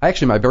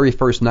actually, my very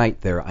first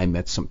night there, I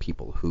met some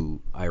people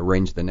who I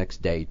arranged the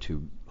next day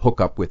to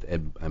hook up with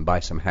and buy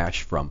some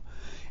hash from,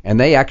 and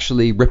they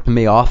actually ripped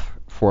me off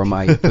for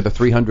the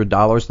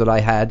 $300 that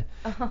I had,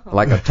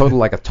 like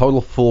a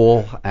total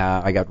fool.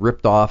 I got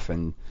ripped off,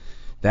 and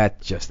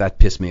that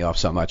pissed me off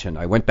so much. And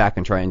I went back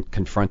and tried and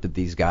confronted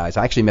these guys.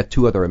 I actually met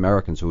 2 other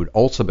Americans who had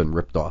also been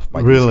ripped off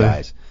by these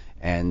guys,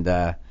 and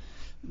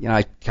you know,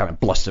 I kind of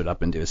blustered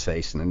up into his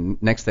face, and then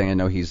next thing I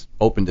know, he's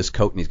opened his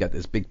coat and he's got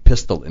this big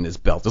pistol in his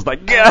belt. It's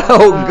like,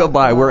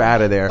 goodbye, we're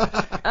out of there.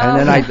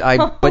 And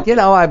then but you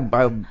know, I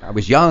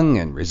was young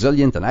and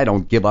resilient, and I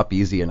don't give up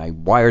easy. And I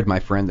wired my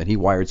friend, and he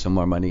wired some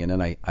more money, and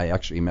then I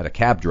actually met a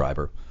cab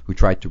driver who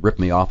tried to rip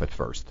me off at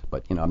first,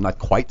 but you know, I'm not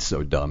quite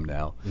so dumb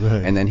now.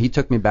 Right. And then he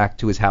took me back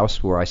to his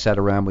house where I sat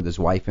around with his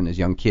wife and his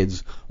young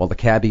kids while the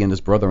cabbie and his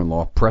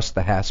brother-in-law pressed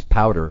the hash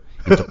powder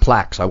into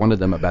plaques. I wanted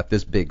them about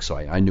this big, so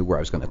I knew where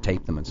I was going to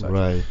tape them and such.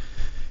 Right.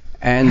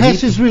 And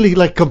hash is really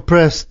like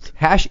compressed.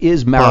 Hash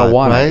is marijuana.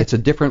 Pot, right? It's a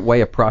different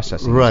way of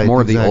processing. Right, it's more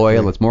of the exactly.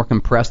 oil. It's more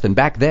compressed. And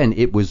back then,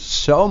 it was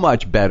so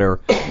much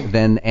better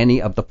than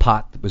any of the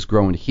pot that was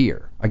grown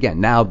here.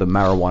 Again, now the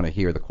marijuana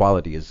here, the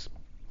quality is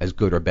as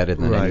good or better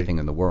than anything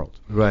in the world.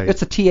 Right.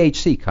 It's a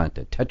THC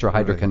content,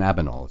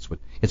 tetrahydrocannabinol.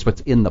 It's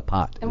what's in the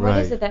pot. And what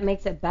is it that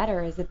makes it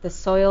better? Is it the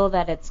soil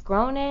that it's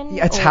grown in?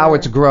 Yeah, it's how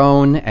it's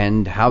grown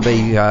and how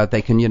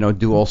they can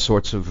do all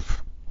sorts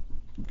of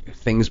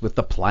things with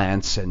the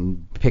plants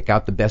and pick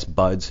out the best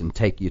buds and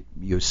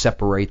you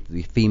separate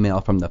the female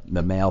from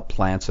the male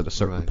plants at a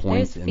certain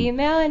point. There's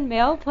female and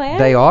male plants?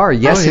 They are,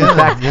 yes, in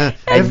fact. Yeah.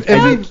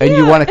 And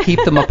you want to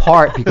keep them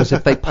apart because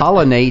if they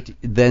pollinate,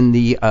 then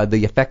the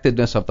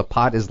effectiveness of the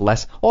pot is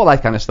less. All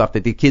that kind of stuff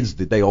that the kids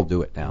do, they all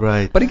do it now.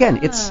 Right. But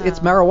again, it's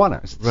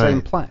marijuana. It's the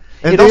same plant.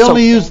 And they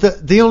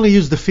only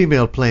use the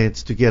female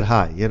plants to get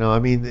high. You know, I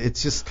mean,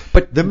 it's just.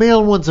 But the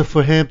male ones are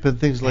for hemp and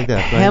things like that.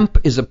 Hemp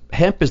is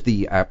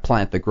the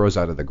plant that grows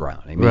out of the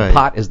ground. I mean,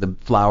 pot is the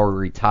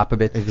flowery top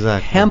of it.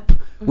 Exactly.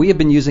 Hemp. We have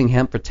been using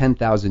hemp for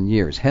 10,000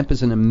 years. Hemp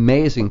is an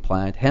amazing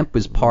plant. Hemp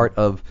is part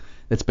of.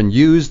 It's been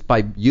used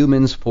by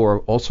humans for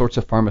all sorts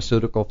of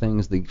pharmaceutical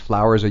things. The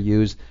flowers are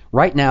used.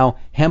 Right now,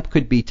 hemp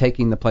could be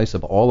taking the place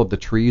of all of the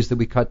trees that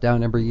we cut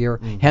down every year.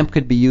 Mm-hmm. Hemp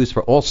could be used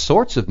for all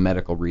sorts of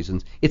medical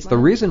reasons. It's the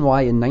reason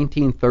why in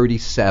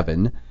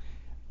 1937,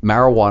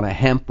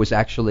 hemp was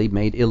actually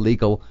made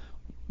illegal,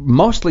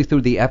 mostly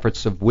through the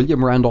efforts of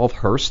William Randolph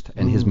Hearst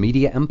and his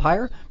media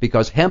empire,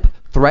 because hemp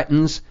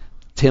threatens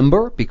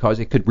timber because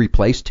it could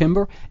replace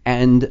timber,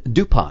 and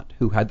DuPont,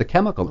 who had the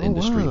chemical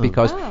industry,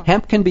 because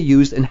hemp can be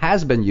used and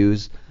has been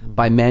used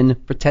by men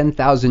for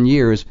 10,000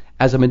 years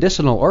as a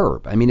medicinal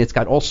herb. I mean, it's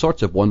got all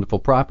sorts of wonderful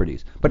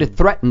properties, but it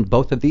threatened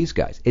both of these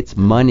guys. It's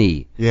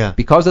money. Yeah.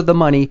 Because of the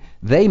money,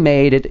 they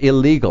made it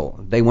illegal.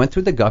 They went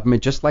through the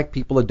government just like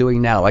people are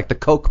doing now, like the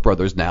Koch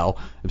brothers now,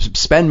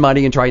 spend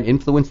money and try and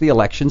influence the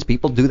elections.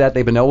 People do that.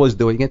 They've been always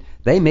doing it.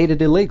 They made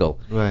it illegal.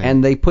 Right.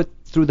 And they put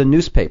through the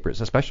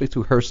newspapers, especially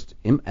through Hearst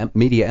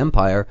media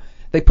empire,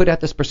 they put out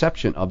this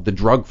perception of the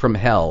drug from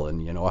hell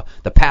and,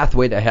 the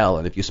pathway to hell.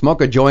 And if you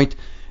smoke a joint,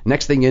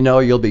 next thing you know,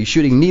 you'll be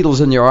shooting needles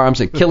in your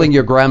arms and killing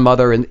your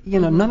grandmother. And,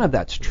 none of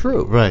that's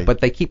true. Right.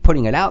 But they keep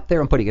putting it out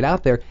there and putting it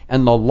out there.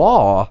 And the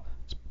law,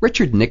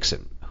 Richard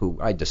Nixon, who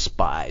I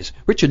despise,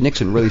 Richard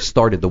Nixon really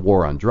started the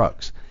war on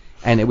drugs.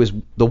 And it was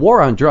the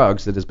war on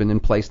drugs that has been in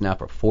place now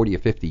for 40 or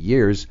 50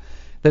 years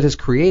that has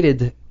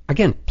created,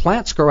 again,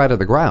 plants grow out of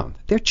the ground.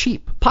 They're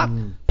cheap. Pot,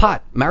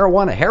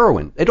 marijuana,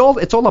 heroin.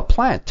 It's all a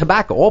plant.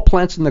 Tobacco, all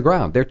plants in the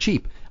ground. They're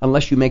cheap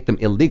unless you make them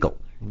illegal.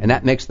 And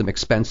that makes them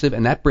expensive,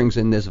 and that brings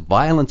in this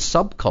violent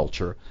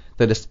subculture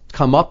that has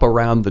come up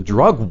around the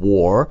drug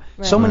war.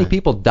 Right. So many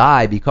people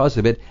die because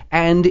of it,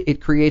 and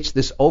it creates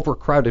this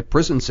overcrowded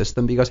prison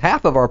system because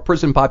half of our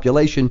prison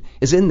population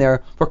is in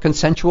there for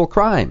consensual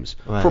crimes,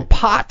 for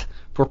pot,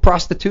 for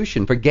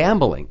prostitution, for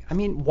gambling. I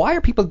mean, why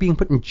are people being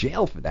put in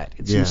jail for that?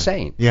 It's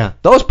insane. Yeah.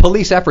 Those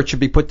police efforts should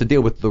be put to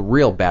deal with the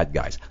real bad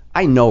guys.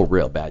 I know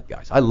real bad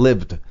guys. I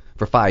lived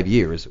for 5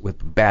 years with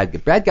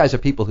bad guys are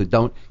people who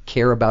don't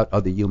care about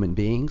other human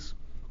beings.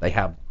 They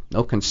have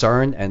no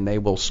concern, and they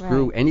will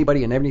screw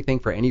anybody and everything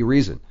for any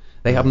reason.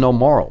 They have no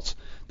morals.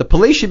 The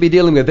police should be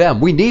dealing with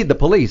them. We need the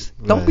police.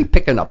 Don't be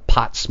picking up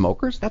pot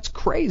smokers. That's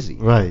crazy.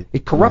 Right.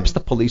 It corrupts the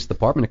police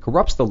department. It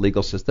corrupts the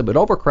legal system. It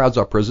overcrowds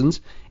our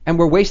prisons, and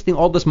we're wasting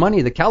all this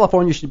money that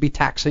California should be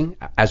taxing,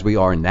 as we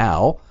are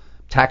now,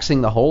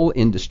 taxing the whole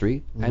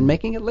industry and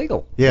making it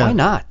legal. Yeah. Why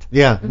not?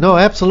 Yeah, no,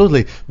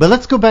 absolutely. But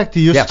let's go back to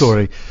your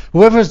story.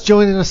 Whoever's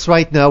joining us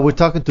right now, we're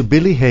talking to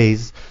Billy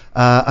Hayes,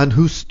 on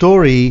whose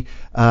story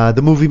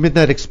the movie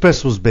Midnight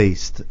Express was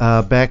based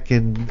back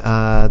in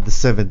the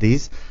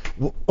 70s.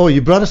 Oh,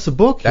 you brought us a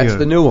book here. That's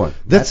the new one.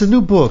 That's a new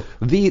book.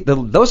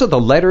 Those are the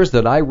letters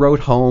that I wrote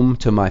home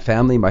to my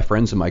family, my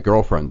friends, and my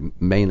girlfriend.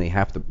 Mainly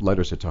half the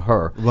letters are to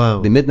her.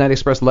 Wow. The Midnight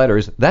Express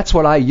letters, that's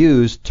what I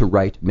used to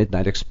write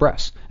Midnight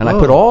Express. And I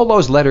put all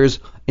those letters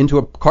into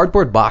a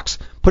cardboard box,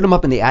 put them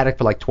up in the attic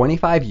for like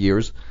 25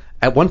 years.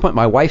 At one point,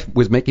 my wife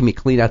was making me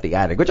clean out the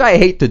attic, which I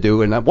hate to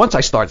do. And once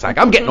I started, it's like,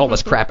 I'm getting all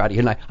this crap out of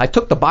here. And I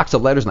took the box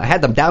of letters and I had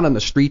them down on the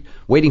street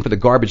waiting for the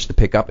garbage to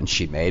pick up. And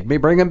she made me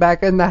bring them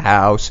back in the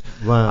house.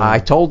 Wow. I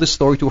told this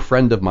story to a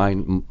friend of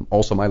mine,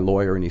 also my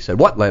lawyer, and he said,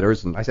 what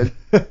letters? And I said,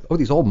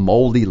 these old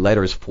moldy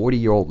letters,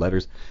 40-year-old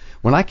letters.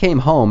 When I came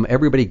home,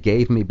 everybody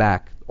gave me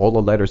back all the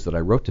letters that I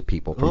wrote to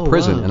people from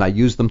prison, and I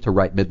used them to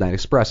write Midnight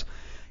Express.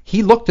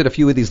 He looked at a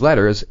few of these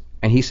letters,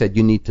 and he said,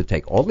 you need to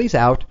take all these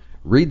out,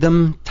 read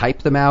them,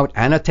 type them out,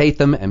 annotate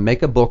them, and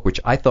make a book, which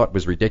I thought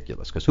was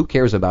ridiculous, because who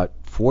cares about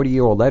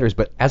 40-year-old letters?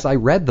 But as I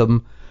read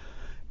them,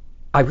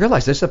 I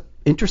realized there's an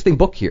interesting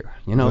book here.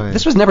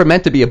 This was never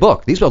meant to be a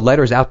book. These were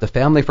letters out to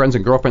family, friends,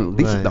 and girlfriend.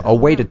 These are a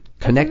way to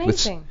connect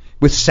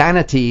with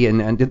sanity,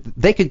 and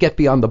they could get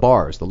beyond the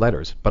bars, the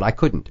letters, but I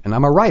couldn't. And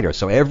I'm a writer,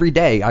 so every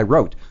day I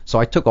wrote. So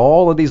I took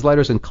all of these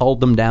letters and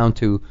culled them down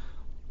to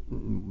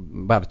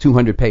about a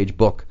 200-page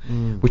book,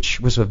 which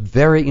was a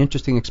very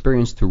interesting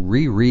experience to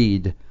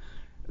reread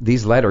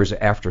these letters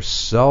after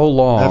so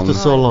long.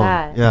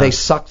 They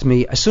sucked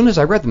me. As soon as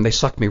I read them, they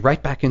sucked me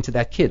right back into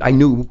that kid. I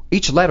knew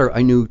each letter.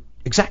 I knew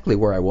exactly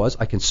where I was.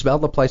 I can smell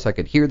the place. I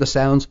could hear the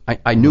sounds.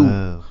 I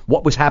knew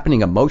what was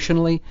happening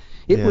emotionally.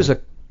 It was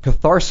a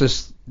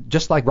catharsis,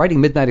 just like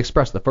writing Midnight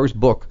Express, the first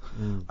book.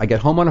 I get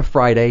home on a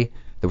Friday.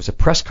 There was a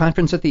press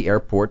conference at the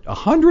airport.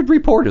 100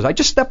 reporters. I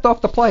just stepped off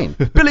the plane.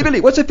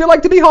 Billy, what's it feel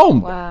like to be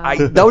home? Wow. I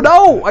don't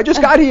know. I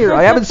just got here.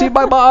 I haven't seen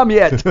my mom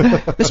yet.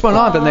 This went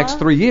on for the next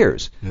 3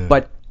 years. Yeah.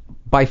 But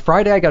by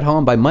Friday I got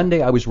home. By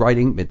Monday I was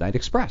writing Midnight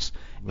Express.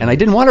 And I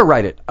didn't want to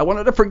write it. I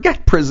wanted to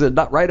forget prison,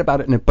 not write about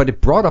it. But it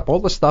brought up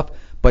all the stuff.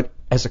 But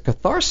as a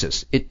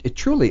catharsis, it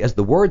truly, as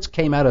the words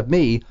came out of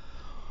me,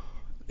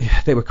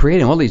 they were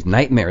creating all these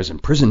nightmares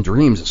and prison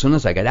dreams as soon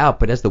as I got out.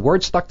 But as the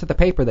words stuck to the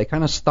paper, they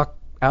kind of stuck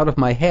out of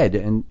my head,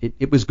 and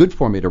it was good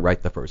for me to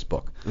write the first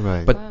book.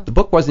 Right. But the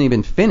book wasn't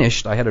even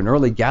finished. I had an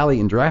early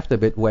galleon draft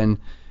of it when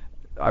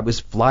I was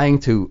flying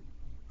to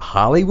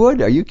Hollywood.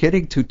 Are you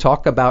kidding? To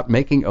talk about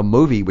making a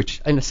movie,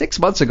 which 6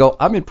 months ago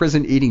I'm in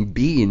prison eating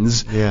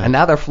beans, and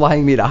now they're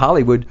flying me to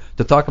Hollywood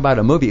to talk about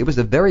a movie. It was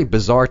a very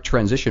bizarre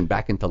transition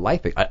back into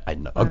life.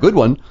 A good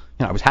one.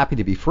 I was happy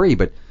to be free,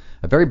 but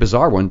a very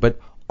bizarre one. But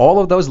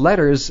all of those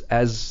letters,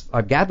 as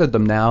I've gathered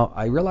them now,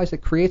 I realize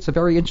it creates a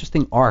very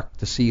interesting arc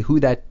to see who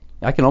that,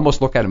 I can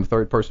almost look at him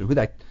third person, who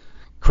that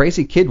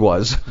crazy kid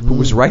was who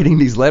was writing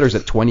these letters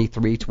at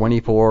 23,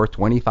 24,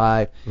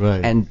 25,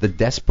 and the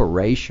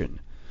desperation.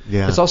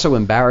 Yeah. It's also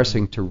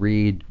embarrassing to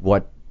read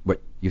what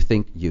you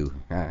think you.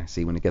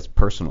 See, when it gets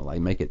personal, I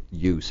make it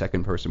you,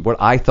 second person.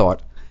 What I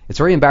thought. It's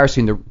very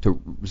embarrassing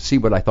to see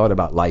what I thought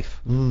about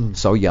life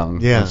so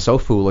young and so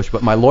foolish.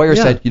 But my lawyer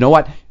said, you know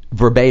what?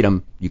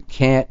 Verbatim, you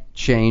can't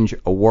change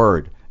a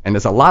word. And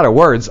there's a lot of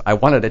words I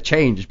wanted to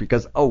change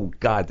because, oh,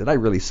 God, did I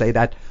really say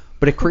that?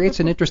 But it creates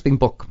an interesting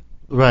book.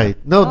 Right.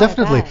 No,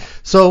 definitely.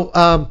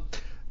 So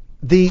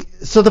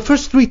So the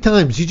first 3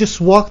 times you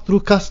just walked through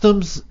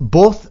customs,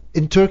 both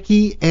in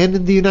Turkey and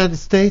in the United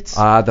States?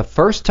 The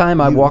first time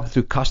I walked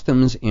through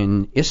customs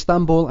in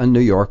Istanbul and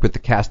New York with the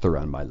cast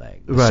around my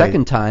leg. The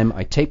second time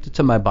I taped it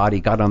to my body,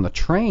 got on the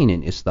train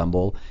in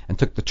Istanbul, and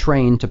took the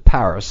train to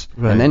Paris,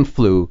 and then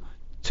flew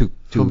to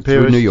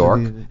New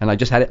York, and I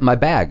just had it in my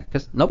bag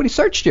because nobody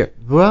searched you.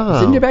 Wow.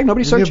 It's in your bag,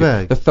 nobody searched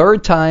you. The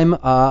third time,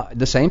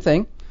 the same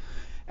thing.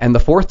 And the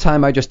fourth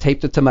time I just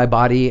taped it to my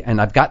body,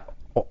 and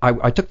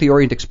I took the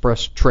Orient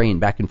Express train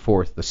back and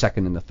forth the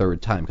second and the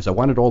third time because I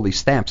wanted all these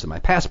stamps in my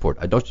passport.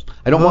 I don't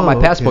want my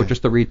passport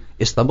just to read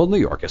Istanbul, New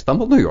York,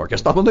 Istanbul, New York,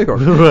 Istanbul, New York.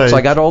 Right. So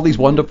I got all these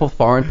wonderful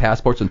foreign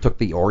passports and took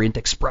the Orient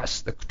Express,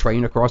 the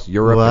train across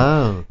Europe.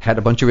 Wow. And had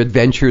a bunch of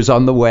adventures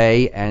on the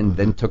way and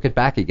then took it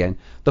back again.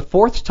 The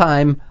fourth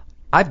time,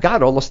 I've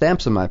got all the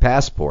stamps in my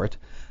passport.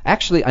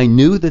 Actually, I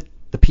knew that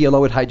the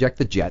PLO had hijacked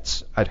the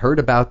jets. I'd heard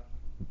about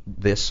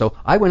this, so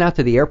I went out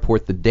to the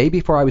airport the day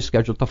before I was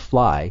scheduled to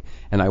fly,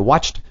 and I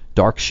watched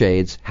dark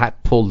shades,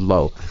 hat pulled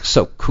low,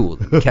 so cool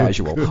and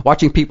casual.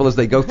 Watching people as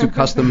they go through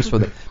customs for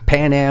the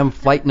Pan Am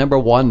flight number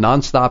 1,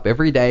 nonstop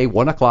every day,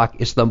 1 o'clock,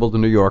 Istanbul to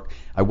New York.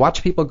 I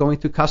watched people going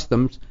through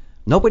customs.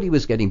 Nobody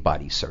was getting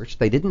body searched.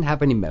 They didn't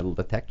have any metal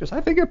detectors. I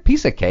figured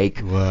piece of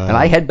cake. Wow. And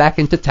I head back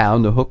into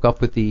town to hook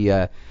up with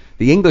the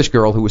English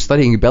girl who was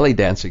studying belly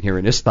dancing here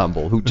in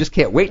Istanbul, who just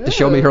can't wait to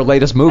show me her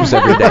latest moves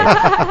every day,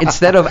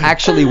 instead of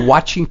actually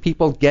watching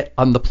people get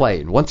on the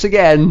plane. Once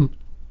again,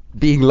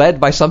 being led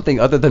by something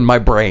other than my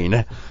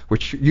brain,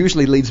 which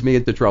usually leads me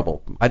into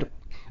trouble.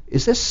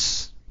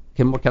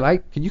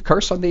 Can you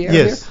curse on the air?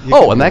 Yes.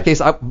 Here? In that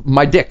case,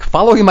 my dick,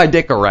 following my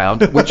dick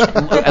around, and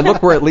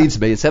look where it leads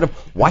me. Instead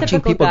of watching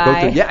Typical people guy. go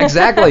through, yeah,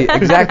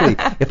 exactly.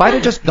 If I'd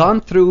have just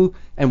gone through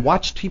and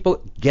watched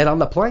people get on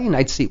the plane,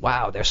 I'd see,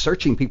 wow, they're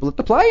searching people at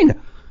the plane.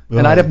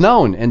 And I'd have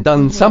known and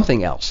done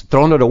something else,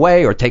 thrown it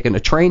away or taken a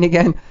train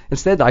again.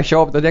 Instead, I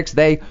show up the next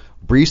day,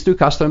 breeze through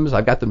customs.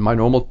 I've got my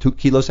normal 2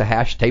 kilos of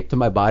hash taped to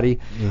my body.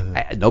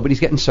 Nobody's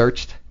getting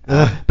searched.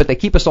 But they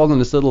keep us all in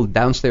this little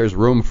downstairs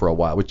room for a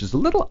while, which is a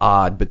little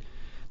odd, but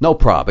no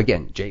prob.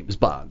 Again, James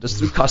Bond, just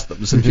through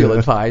customs and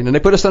feeling fine. And they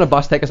put us on a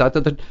bus, take us out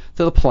to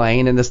the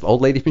plane, and this old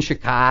lady from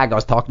Chicago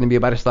was talking to me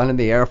about her son in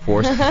the Air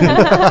Force.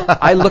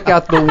 I look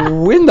out the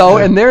window,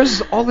 and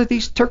there's all of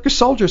these Turkish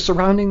soldiers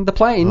surrounding the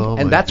plane,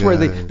 and that's where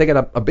they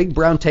got a big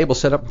brown table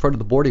set up in front of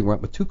the boarding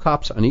ramp with 2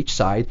 cops on each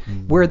side,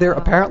 where they're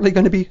apparently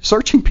going to be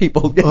searching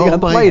people getting on the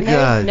plane.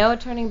 There's no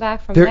turning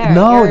back from there.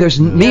 No, there's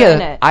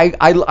Mia.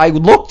 I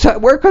looked.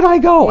 Where could I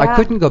go? Yeah. I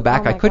couldn't go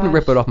back. I couldn't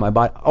rip gosh. it off my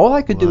body. All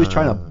I could do was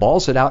try to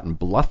balls it out and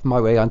bluff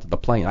my way onto the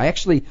plane.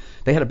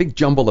 They had a big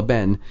jumble of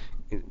men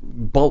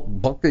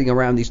bulking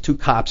around these 2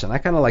 cops, and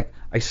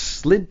I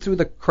slid through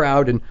the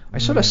crowd, and I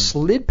sort of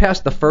slid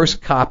past the first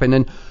cop and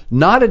then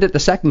nodded at the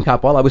second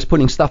cop while I was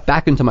putting stuff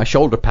back into my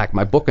shoulder pack,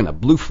 my book and a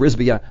blue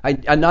Frisbee.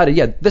 I nodded,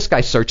 yeah, this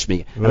guy searched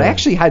me. Right. And I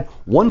actually had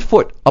 1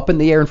 foot up in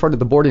the air in front of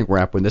the boarding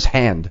ramp when this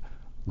hand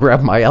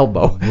grabbed my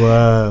elbow.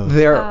 Wow.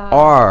 There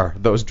are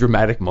those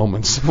dramatic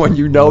moments when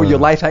you know your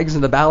life hangs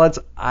in the balance.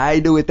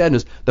 I knew it then.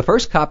 The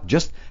first cop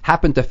just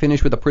happened to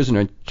finish with a prisoner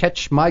and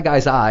catch my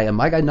guy's eye, and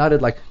my guy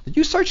nodded like, did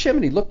you search him?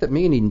 And he looked at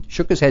me and he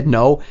shook his head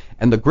no,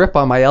 and the grip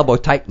on my elbow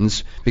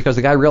tightens because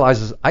the guy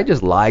realizes I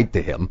just lied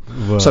to him.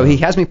 Wow. So he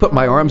has me put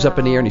my arms up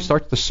in the air and he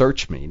starts to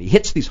search me, and he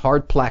hits these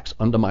hard plaques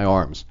under my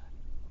arms.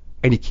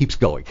 And he keeps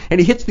going. And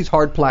he hits these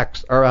hard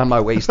plaques around my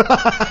waist.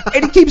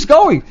 And he keeps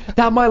going.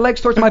 Down my legs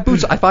towards my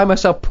boots. I find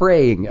myself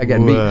praying.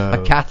 Again, me,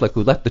 a Catholic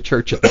who left the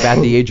church at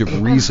the age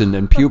of reason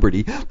and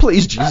puberty.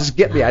 Please, Jesus,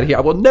 get me out of here.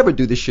 I will never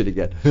do this shit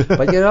again.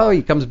 But,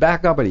 he comes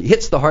back up and he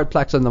hits the hard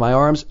plaques under my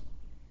arms.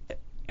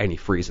 And he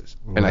freezes.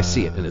 And I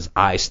see it. And his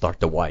eyes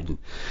start to widen.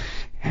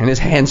 And his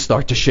hands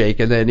start to shake,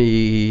 and then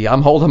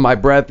I'm holding my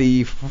breath.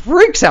 He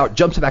freaks out,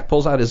 jumps back,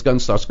 pulls out his gun,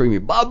 starts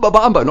screaming, "Bomba,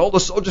 bomba!" And all the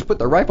soldiers put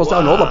their rifles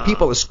down, and all the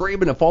people are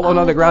screaming and falling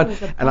on the ground.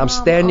 And I'm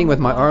standing with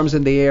my arms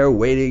in the air,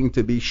 waiting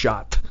to be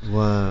shot.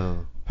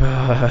 Wow.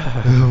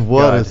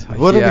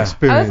 What an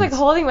experience. I was like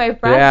holding my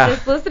breath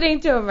just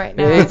listening to him right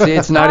now.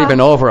 It's not even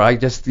over.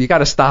 You got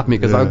to stop me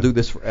because I'll do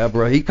this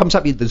forever. He comes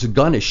up, this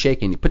gun is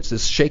shaking. He puts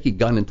this shaky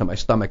gun into my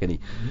stomach, and he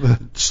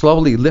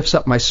slowly lifts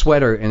up my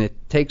sweater, and it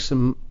takes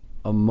him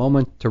a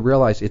moment to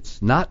realize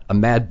it's not a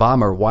mad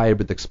bomber wired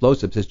with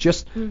explosives. It's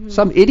just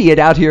some idiot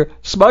out here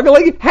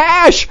smuggling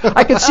hash.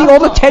 I can see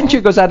all the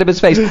tension goes out of his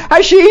face.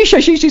 Hashish,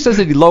 hashish, he says,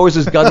 and he lowers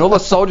his gun. All the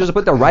soldiers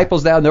put their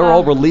rifles down. They're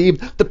all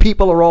relieved. The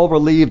people are all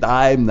relieved.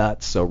 I'm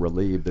not so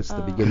relieved. It's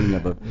the beginning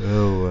of a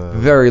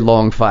very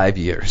long 5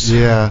 years.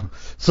 Yeah.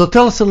 So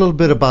tell us a little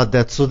bit about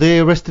that. So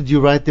they arrested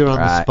you right there on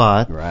the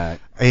spot. Right.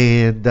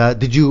 And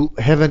did you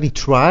have any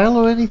trial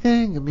or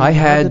anything? I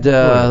had,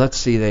 let's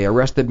see, they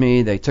arrested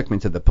me. They took me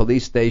to the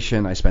police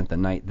station. I spent the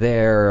night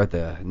there.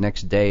 The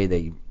next day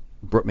they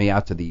brought me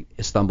out to the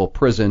Istanbul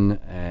prison,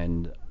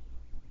 and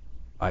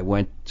I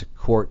went to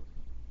court,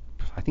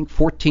 I think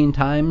 14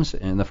 times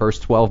in the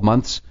first 12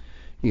 months.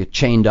 You get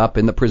chained up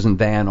in the prison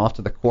van off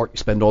to the court. You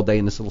spend all day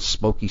in this little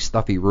smoky,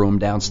 stuffy room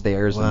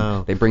downstairs. Wow.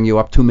 And they bring you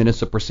up 2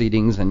 minutes of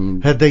proceedings.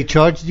 And had they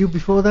charged you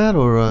before that,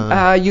 or?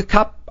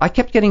 I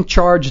kept getting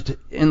charged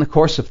in the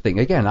course of thing.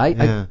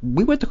 Again,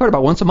 we went to court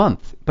about once a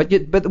month, but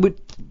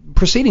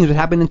proceedings would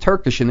happen in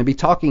Turkish, and they'd be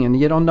talking, and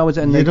you don't know,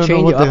 and they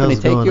chain you up and they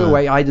take you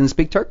away. I didn't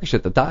speak Turkish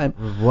at the time.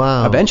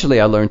 Wow. Eventually,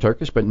 I learned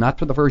Turkish, but not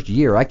for the first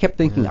year. I kept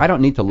thinking, I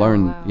don't need to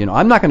learn.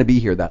 I'm not going to be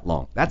here that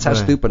long. That's how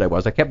stupid I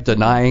was. I kept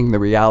denying the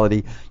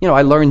reality.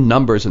 I learned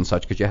numbers and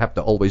such because you have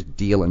to always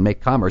deal and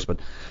make commerce, but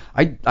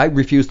I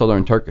refused to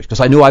learn Turkish because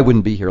I knew I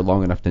wouldn't be here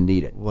long enough to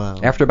need it. Wow.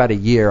 After about a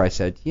year, I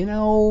said,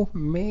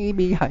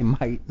 maybe I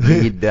might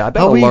need that.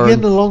 How were you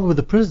getting along with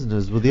the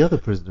prisoners, with the other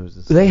prisoners?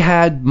 They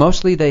had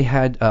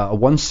a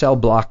one-cell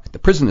block. The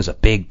prison is a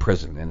big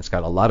prison, and it's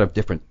got a lot of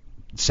different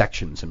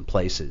sections and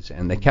places,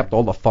 and they kept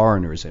all the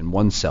foreigners in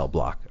one cell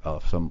block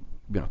of some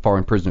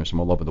foreign prisoners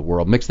from all over the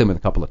world, mixed in with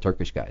a couple of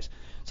Turkish guys.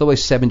 It's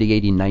always 70,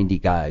 80, 90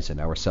 guys in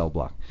our cell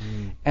block.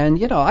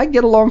 And, I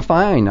get along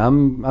fine.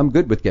 I'm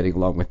good with getting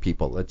along with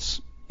people.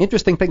 It's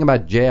interesting thing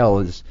about jail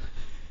is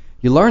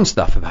you learn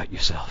stuff about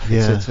yourself.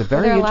 Yeah. It's a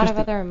very Were there a interesting.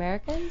 lot of other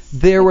Americans?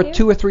 There were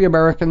 2 or 3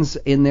 Americans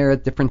in there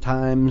at different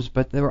times,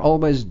 but there were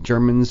always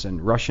Germans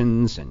and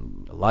Russians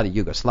and a lot of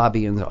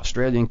Yugoslavians,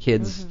 Australian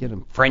kids,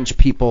 French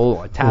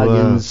people,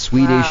 Italians,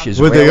 Swedish, Israelis.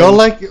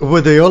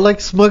 Were they all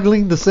like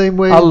smuggling the same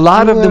way? A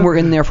lot of them were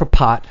in there for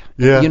pot.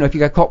 Yeah. If you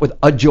got caught with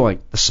a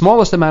joint, the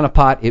smallest amount of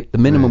pot, the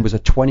minimum was a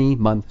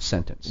 20-month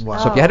sentence. Wow.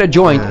 So if you had a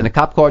joint and a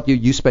cop caught you,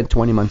 you spent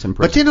 20 months in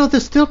prison. But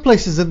there's still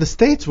places in the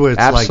States where it's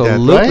like that, right?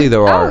 Absolutely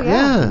there are. Oh,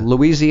 yeah.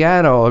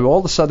 Louisiana,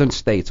 all the southern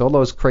states, all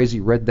those crazy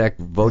redneck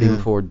voting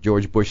for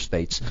George Bush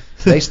states,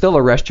 they still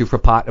arrest you for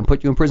pot and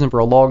put you in prison for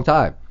a long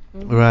time.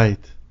 Right.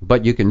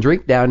 But you can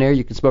drink down there,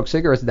 you can smoke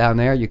cigarettes down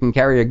there, you can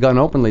carry a gun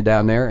openly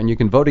down there, and you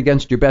can vote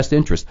against your best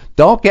interest.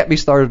 Don't get me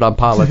started on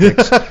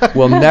politics.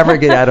 We'll never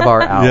get out of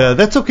our hour. Yeah,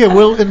 that's okay.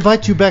 We'll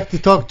invite you back to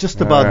talk just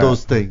about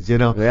those things,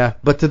 Yeah.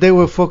 But today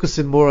we're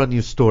focusing more on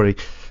your story.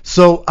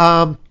 So,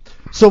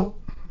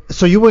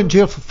 so you were in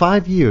jail for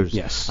 5 years.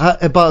 Yes.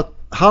 About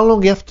how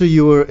long after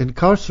you were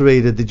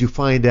incarcerated did you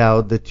find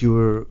out that you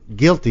were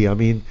guilty? I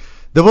mean,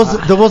 there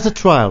was a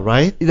trial,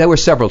 right? There were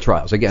several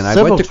trials. Again, I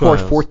Several went to court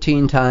trials.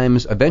 14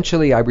 times.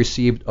 Eventually, I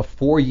received a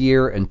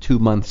 4-year and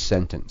 2-month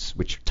sentence,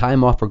 which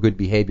time off for good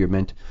behavior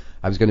meant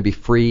I was going to be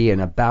free in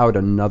about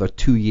another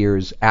 2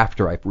 years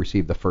after I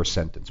received the first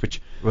sentence,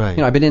 which,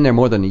 I've been in there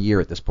more than a year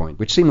at this point,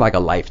 which seemed like a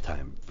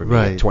lifetime for me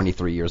at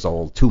 23 years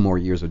old, 2 more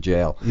years of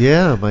jail.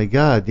 Yeah, my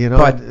God,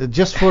 but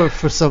just for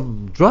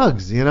some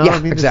drugs, Yeah, I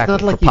mean, exactly,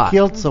 it's not like for you pot.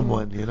 killed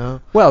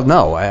someone, Well,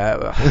 no,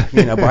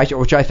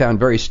 which I found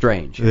very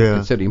strange,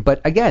 considering.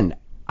 But again,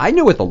 I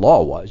knew what the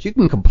law was. You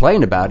can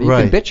complain about it, you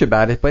can bitch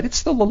about it, but it's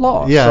still the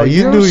law. Yeah, so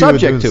you you're knew you were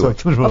subject doing to it.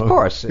 something wrong. Of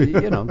course,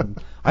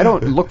 I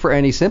don't look for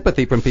any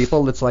sympathy from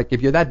people. It's like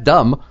if you're that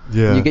dumb,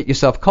 you get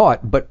yourself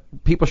caught. But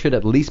people should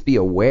at least be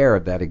aware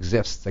that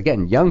exists.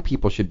 Again, young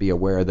people should be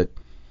aware that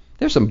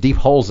there's some deep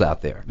holes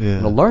out there.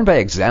 Yeah. Learn by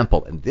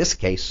example. In this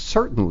case,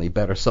 certainly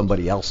better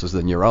somebody else's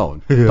than your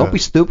own. Yeah. Don't be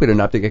stupid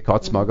enough to get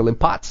caught smuggling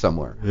pot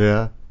somewhere.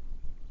 Yeah,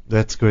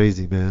 that's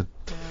crazy, man.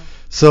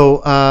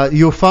 So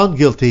you were found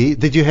guilty.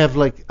 Did you have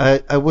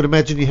I would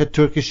imagine you had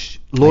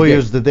Turkish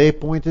lawyers that they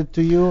appointed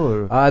to you,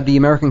 or? The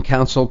American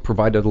Council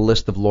provided a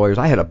list of lawyers.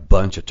 I had a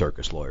bunch of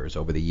Turkish lawyers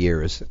over the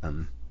years.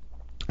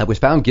 I was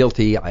found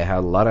guilty. I had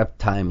a lot of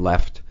time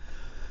left,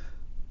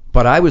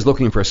 but I was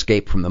looking for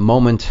escape from the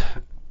moment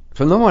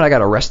I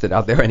got arrested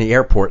out there in the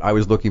airport. I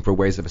was looking for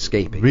ways of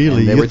escaping.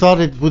 Really, you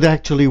thought it would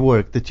actually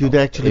work, that you'd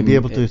actually be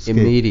able to escape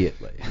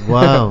immediately.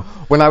 Wow.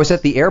 When I was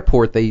at the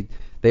airport,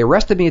 They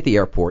arrested me at the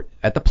airport,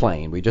 at the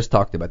plane we just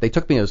talked about. They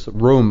took me to a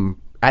room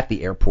at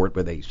the airport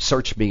where they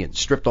searched me and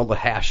stripped all the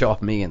hash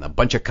off me, and a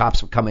bunch of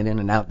cops were coming in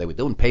and out. They were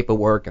doing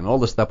paperwork, and all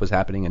this stuff was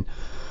happening. And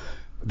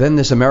then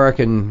this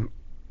American,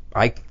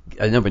 I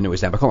never knew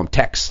his name. I call him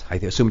Tex. I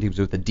assumed he was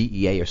with the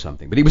DEA or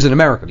something. But he was an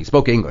American. He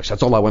spoke English.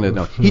 That's all I wanted to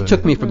know. He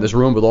took me from this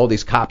room with all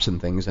these cops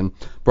and things and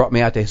brought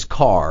me out to his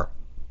car.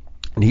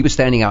 And he was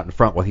standing out in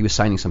front while he was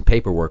signing some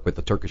paperwork with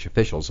the Turkish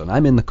officials. And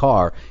I'm in the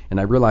car, and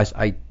I realized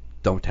I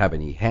don't have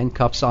any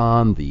handcuffs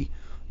on. The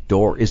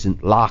door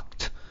isn't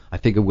locked. I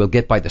figure we'll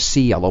get by the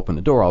sea. I'll open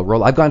the door. I'll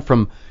roll. I've gone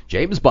from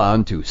James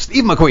Bond to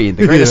Steve McQueen,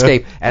 The Great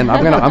Escape, and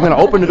I'm gonna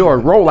open the door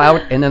and roll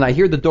out. And then I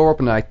hear the door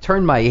open, and I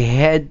turn my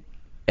head,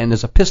 and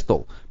there's a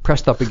pistol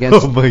pressed up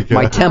against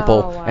my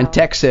temple. Oh, wow. And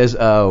Tex says,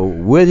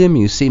 William,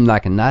 you seem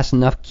like a nice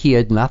enough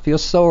kid, and I feel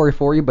sorry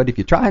for you, but if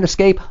you try and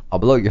escape, I'll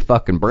blow your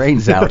fucking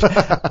brains out.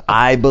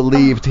 I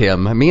believed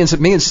him. Me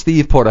and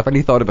Steve poured off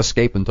any thought of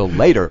escape until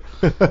later,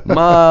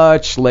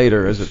 much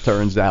later, as it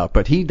turns out.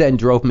 But he then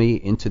drove me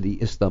into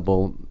the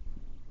Istanbul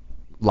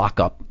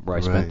lockup, where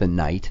I spent the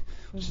night,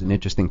 which is an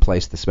interesting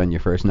place to spend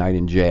your first night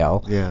in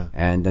jail. Yeah.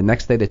 And the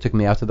next day they took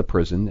me out to the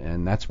prison,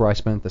 and that's where I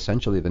spent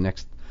essentially the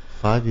next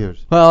 5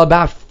 years? Well,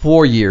 about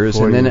 4 years,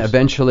 and then years.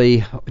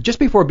 eventually, just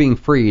before being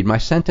freed, my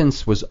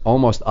sentence was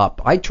almost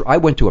up. I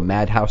went to a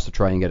madhouse to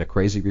try and get a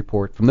crazy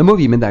report. From the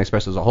movie Midnight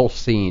Express, there's a whole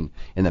scene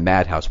in the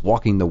madhouse,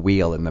 walking the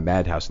wheel in the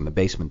madhouse in the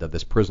basement of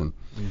this prison.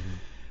 Mm-hmm.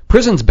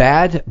 Prison's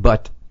bad,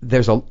 but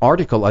there's an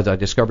article, as I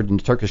discovered in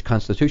the Turkish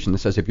constitution, that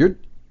says if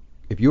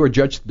you are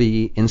judged to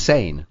be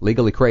insane,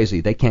 legally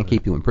crazy, they can't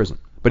keep you in prison.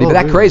 But if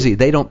you're that crazy,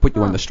 they don't put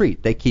you on the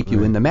street. They keep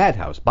you in the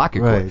madhouse,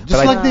 Bakırköy. Right.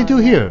 Just like they do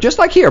here. Just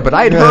like here. But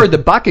I had heard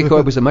that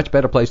Bakırköy was a much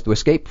better place to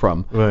escape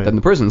from than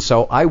the prison.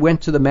 So I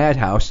went to the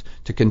madhouse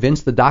to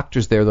convince the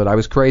doctors there that I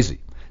was crazy.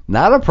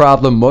 Not a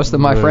problem most of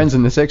my friends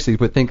in the 60s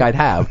would think I'd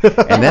have.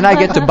 And then I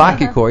get to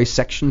Bakırköy,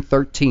 Section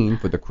 13,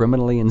 for the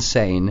criminally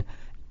insane,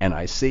 and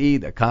I see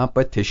the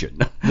competition.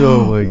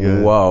 Oh, my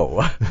God.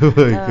 Whoa. Oh,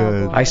 my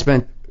God. I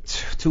spent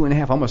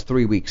 2.5, almost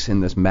 3 weeks in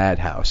this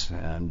madhouse,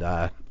 and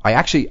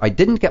I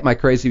didn't get my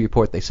crazy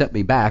report. They sent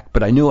me back,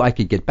 but I knew I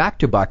could get back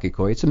to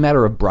Bakırköy. It's a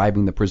matter of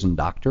bribing the prison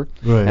doctor,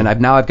 and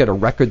I've got a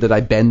record that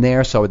I've been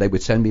there, so they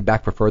would send me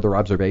back for further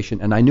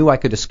observation, and I knew I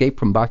could escape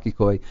from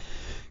Bakırköy.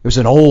 It was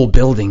an old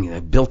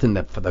building built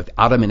for the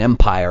Ottoman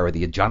Empire or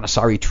the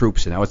Janissary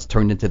troops, and now it's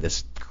turned into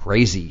this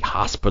crazy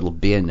hospital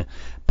bin.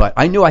 But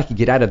I knew I could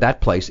get out of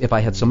that place if I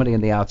had somebody on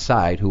the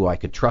outside who I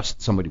could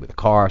trust, somebody with a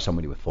car,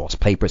 somebody with false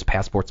papers,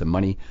 passports, and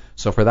money.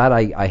 So for that,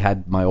 I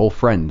had my old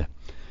friend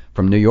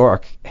from New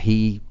York.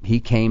 He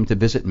came to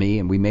visit me,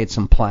 and we made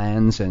some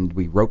plans, and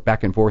we wrote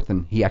back and forth,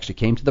 and he actually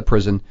came to the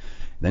prison.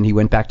 Then he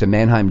went back to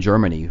Mannheim,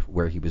 Germany,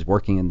 where he was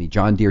working in the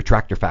John Deere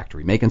tractor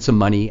factory, making some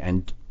money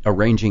and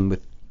arranging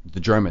with the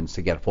Germans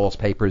to get false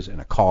papers and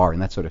a car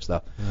and that sort of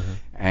stuff. Mm-hmm.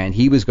 And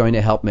he was going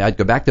to help me. I'd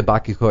go back to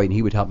Bakırköy, and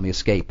he would help me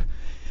escape.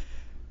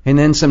 And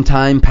then some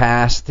time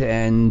passed,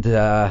 and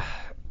a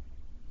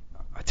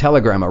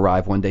telegram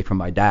arrived one day from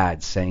my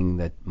dad saying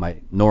that my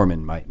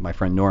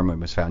friend Norman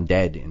was found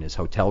dead in his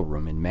hotel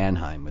room in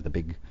Mannheim with a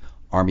big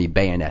army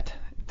bayonet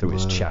through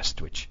his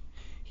chest, which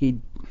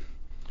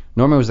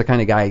Norman was the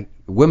kind of guy,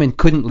 women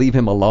couldn't leave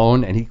him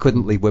alone, and he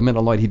couldn't leave women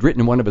alone. He'd written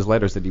in one of his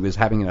letters that he was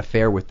having an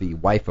affair with the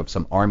wife of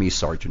some army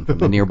sergeant from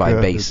the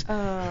nearby base.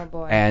 Oh,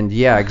 boy. And,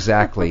 yeah,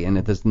 exactly. And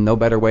there's no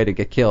better way to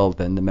get killed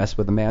than to mess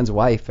with a man's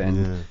wife.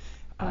 And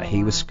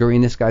he was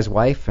screwing this guy's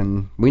wife,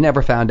 and we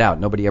never found out.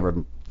 Nobody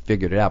ever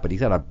figured it out, but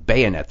he's got a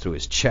bayonet through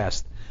his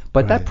chest.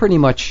 But that was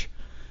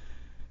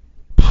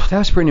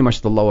pretty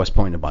much the lowest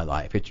point of my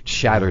life. It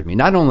shattered me.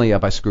 Not only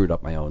have I screwed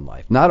up my own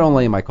life, not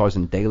only am I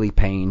causing daily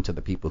pain to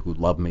the people who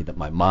love me, that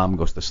my mom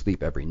goes to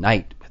sleep every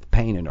night with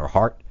pain in her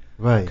heart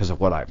because of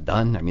what I've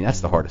done. I mean,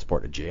 that's the hardest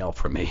part of jail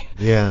for me.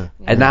 Yeah.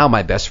 And now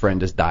my best friend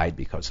has died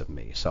because of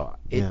me. So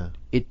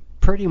it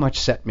pretty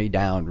much set me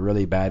down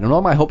really bad. And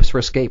all my hopes for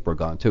escape were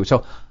gone, too.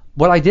 So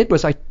what I did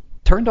was I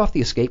turned off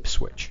the escape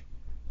switch,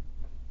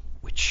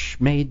 which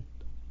made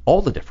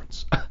all the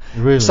difference.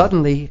 Really?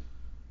 Suddenly,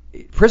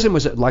 prison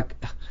was like,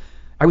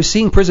 I was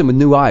seeing prison with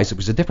new eyes. It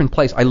was a different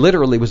place. I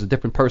literally was a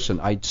different person.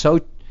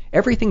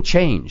 Everything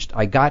changed.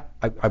 I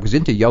was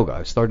into yoga.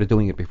 I started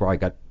doing it before I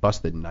got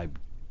busted, and I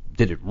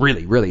did it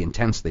really, really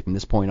intensely from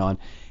this point on.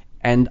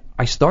 And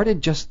I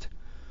started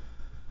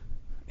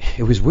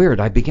it was weird.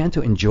 I began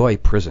to enjoy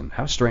prison.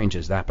 How strange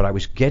is that? But I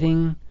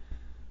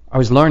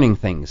was learning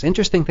things.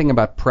 Interesting thing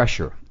about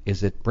pressure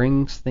is it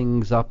brings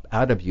things up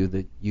out of you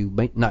that you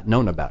might not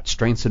known about,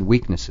 strengths and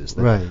weaknesses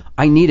that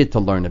I needed to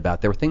learn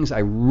about. There were things I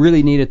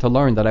really needed to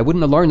learn that I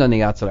wouldn't have learned on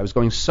the outside. I was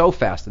going so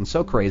fast and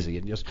so crazy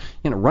and just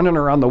running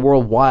around the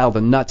world wild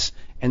and nuts,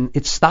 and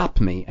it stopped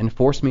me and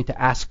forced me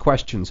to ask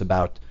questions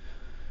about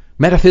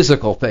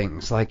metaphysical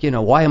things, like,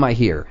 why am I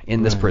here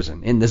in this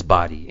prison, in this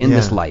body, in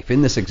this life,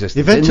 in this existence,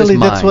 eventually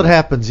in this that's what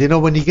happens.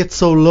 When you get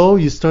so low,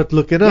 you start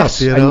looking up.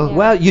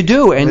 Well, you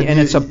do, and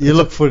you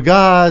look for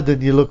God,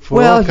 and you look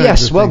for all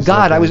kinds of things.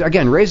 God. Like I was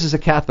again raised as a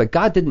Catholic.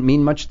 God didn't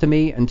mean much to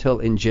me until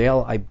in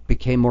jail I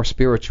became more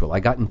spiritual. I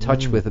got in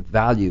touch with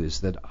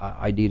values that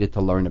I needed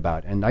to learn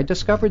about, and I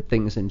discovered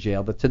things in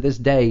jail that to this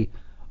day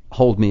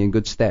hold me in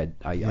good stead.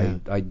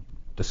 I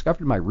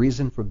discovered my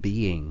reason for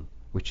being,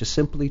 which is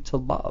simply to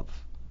love.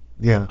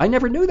 Yeah. I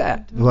never knew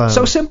that. Wow.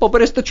 So simple,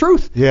 but it's the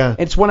truth. Yeah.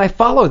 It's when I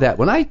follow that.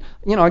 When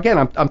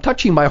again, I'm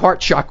touching my heart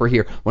chakra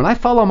here. When I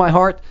follow my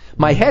heart,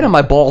 my head and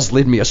my balls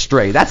lead me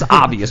astray. That's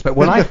obvious. But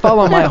when I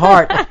follow my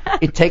heart,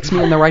 it takes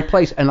me in the right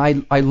place. And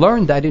I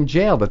learned that in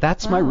jail,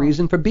 that's my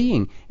reason for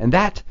being. And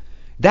that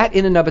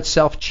in and of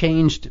itself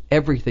changed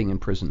everything in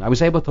prison. I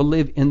was able to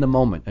live in the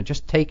moment and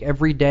just take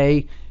every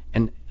day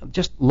and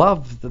just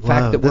love the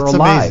fact that we're alive.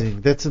 That's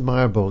amazing. That's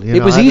admirable.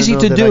 It was easy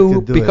to do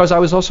because I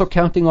was also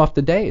counting off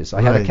the days.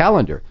 I had a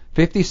calendar.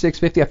 56,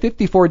 50,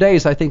 54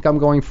 days I think I'm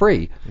going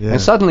free. Yeah.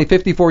 And suddenly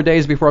 54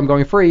 days before I'm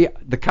going free,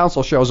 the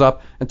council shows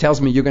up and tells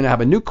me you're going to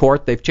have a new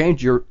court. They've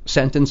changed your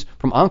sentence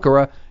from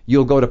Ankara.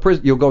 You'll go to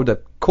prison. You'll go to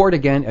court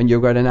again, and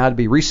you're going to now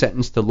be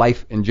resentenced to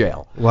life in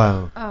jail.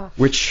 Wow.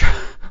 Which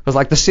was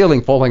like the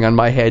ceiling falling on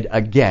my head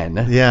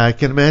again. Yeah, I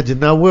can imagine.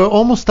 Now, we're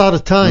almost out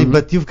of time,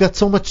 but you've got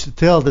so much to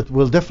tell that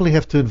we'll definitely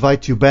have to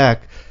invite you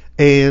back.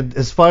 And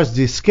as far as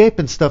the escape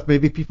and stuff,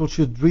 maybe people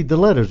should read the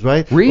letters,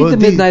 right? Read the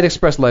Midnight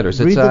Express letters.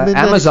 It's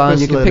Amazon.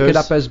 You can pick it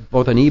up as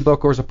both an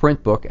ebook or as a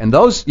print book. And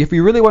those, if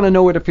you really want to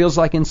know what it feels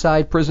like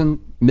inside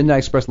prison, Midnight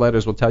Express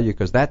letters will tell you,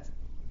 because that's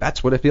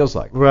what it feels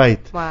like. Right.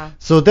 Wow.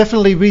 So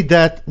definitely read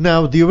that.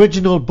 Now, the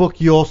original book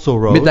you also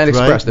wrote, Midnight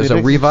Express. Right? There's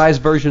a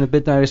revised version of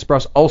Midnight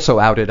Express also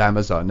out at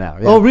Amazon now.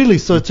 Yeah. Oh, really?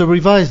 So it's a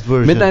revised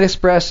version. Midnight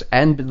Express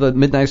and the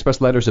Midnight Express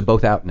letters are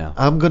both out now.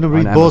 I'm going to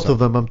read both of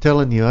them. I'm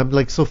telling you. I'm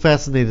like so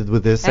fascinated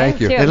with this.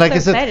 Thank you. Too. And like so I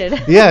said,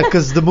 excited. yeah,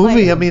 because the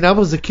movie, I mean, I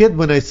was a kid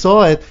when I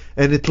saw it,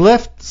 and it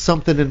left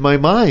something in my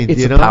mind.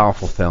 It's a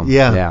powerful film.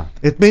 Yeah.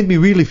 It made me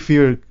really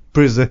fear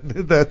prison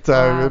at that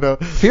time,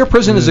 Fear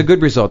Prison is a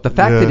good result. The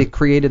fact that it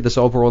created this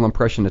overall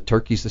impression that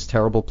Turkey's this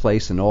terrible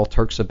place and all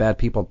Turks are bad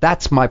people,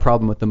 that's my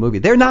problem with the movie.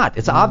 They're not.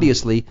 It's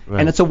obviously,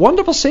 and it's a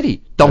wonderful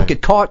city. Don't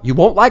get caught. You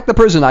won't like the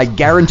prison, I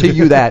guarantee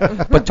you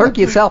that. But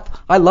Turkey itself,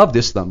 I love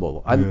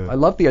Istanbul. I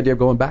love the idea of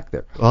going back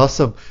there.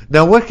 Awesome.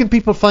 Now, where can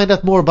people find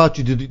out more about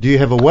you? Do you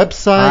have a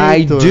website?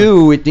 I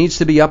do. It needs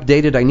to be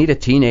updated. I need a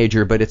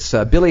teenager, but it's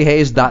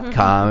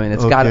BillyHayes.com, and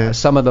it's got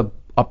some of the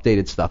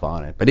updated stuff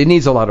on it, but it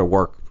needs a lot of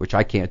work, which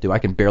I can't do. I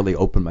can barely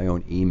open my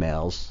own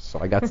emails, so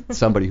I got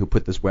somebody who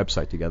put this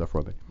website together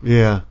for me.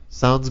 Yeah,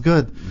 sounds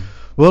good.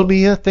 Well,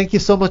 Mia, thank you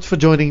so much for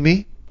joining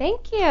me.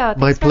 Thank you.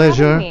 Thanks My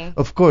pleasure. For having me.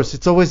 Of course,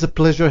 it's always a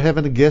pleasure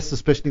having a guest,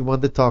 especially one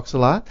that talks a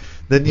lot.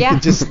 Then you can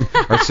just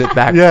or sit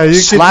back. Yeah, you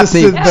slap can just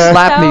me, sit back.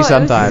 slap me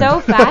sometime. It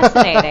was so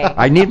fascinating.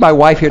 I need my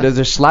wife here to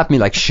just slap me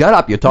like, "Shut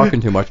up, you're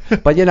talking too much."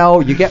 But you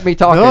get me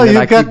talking, and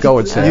I keep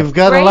going. Sam. You've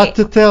got a lot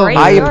to tell. Great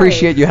I story.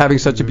 appreciate you having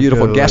such a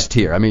beautiful guest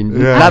here. I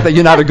mean, not that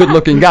you're not a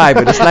good-looking guy,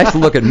 but it's nice to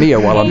look at Mia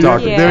while I'm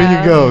talking. There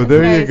you go. There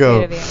Very you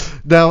go. sweet of you.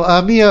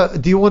 Now, Mia,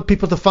 do you want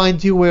people to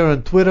find you where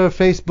on Twitter,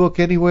 Facebook,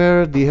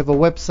 anywhere? Do you have a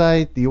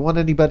website? Do you want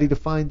anybody to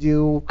find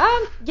you?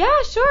 Yeah,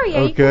 sure.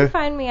 Yeah, you can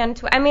find me on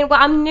Twitter. I mean, well,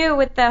 I'm new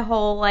with the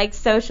whole like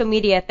social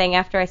media thing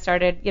after I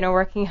started,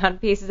 working on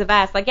Pieces of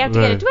Us. Like you have to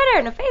get a Twitter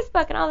and a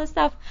Facebook and all this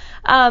stuff.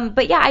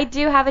 But yeah, I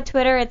do have a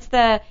Twitter. It's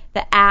the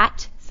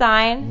 @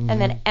 sign and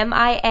then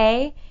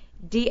MIADORAN.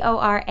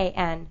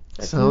 So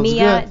it's Sounds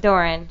Mia good.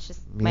 Doran.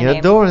 Just my Mia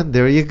name. Doran.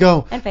 There you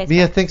go. And Facebook.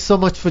 Mia, thanks so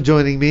much for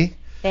joining me.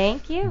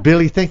 Thank you.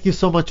 Billy, thank you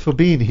so much for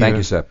being here. Thank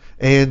you, sir.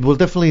 And we'll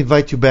definitely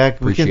invite you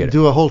back. Appreciate we can it.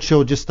 do a whole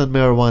show just on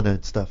marijuana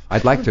and stuff.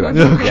 I'd like to.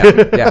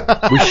 Actually.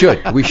 Yeah. We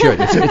should.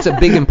 It's a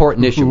big,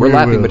 important issue. We're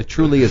laughing, but it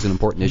truly is an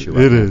important issue.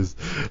 Right It now. is.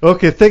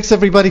 Okay, thanks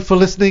everybody for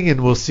listening,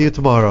 and we'll see you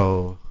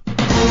tomorrow.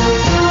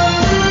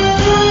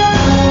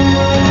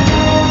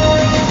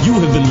 You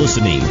have been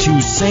listening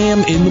to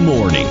Sam in the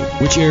Morning,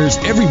 which airs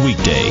every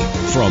weekday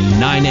from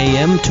 9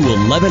 a.m. to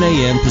 11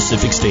 a.m.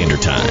 Pacific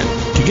Standard Time.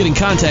 To get in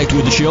contact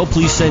with the show,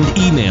 please send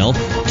email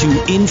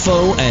to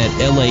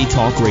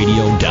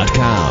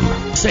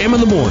info@latalkradio.com. Sam in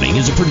the Morning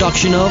is a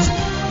production of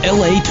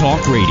LA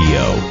Talk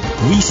Radio.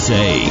 We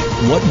say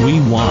what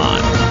we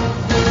want.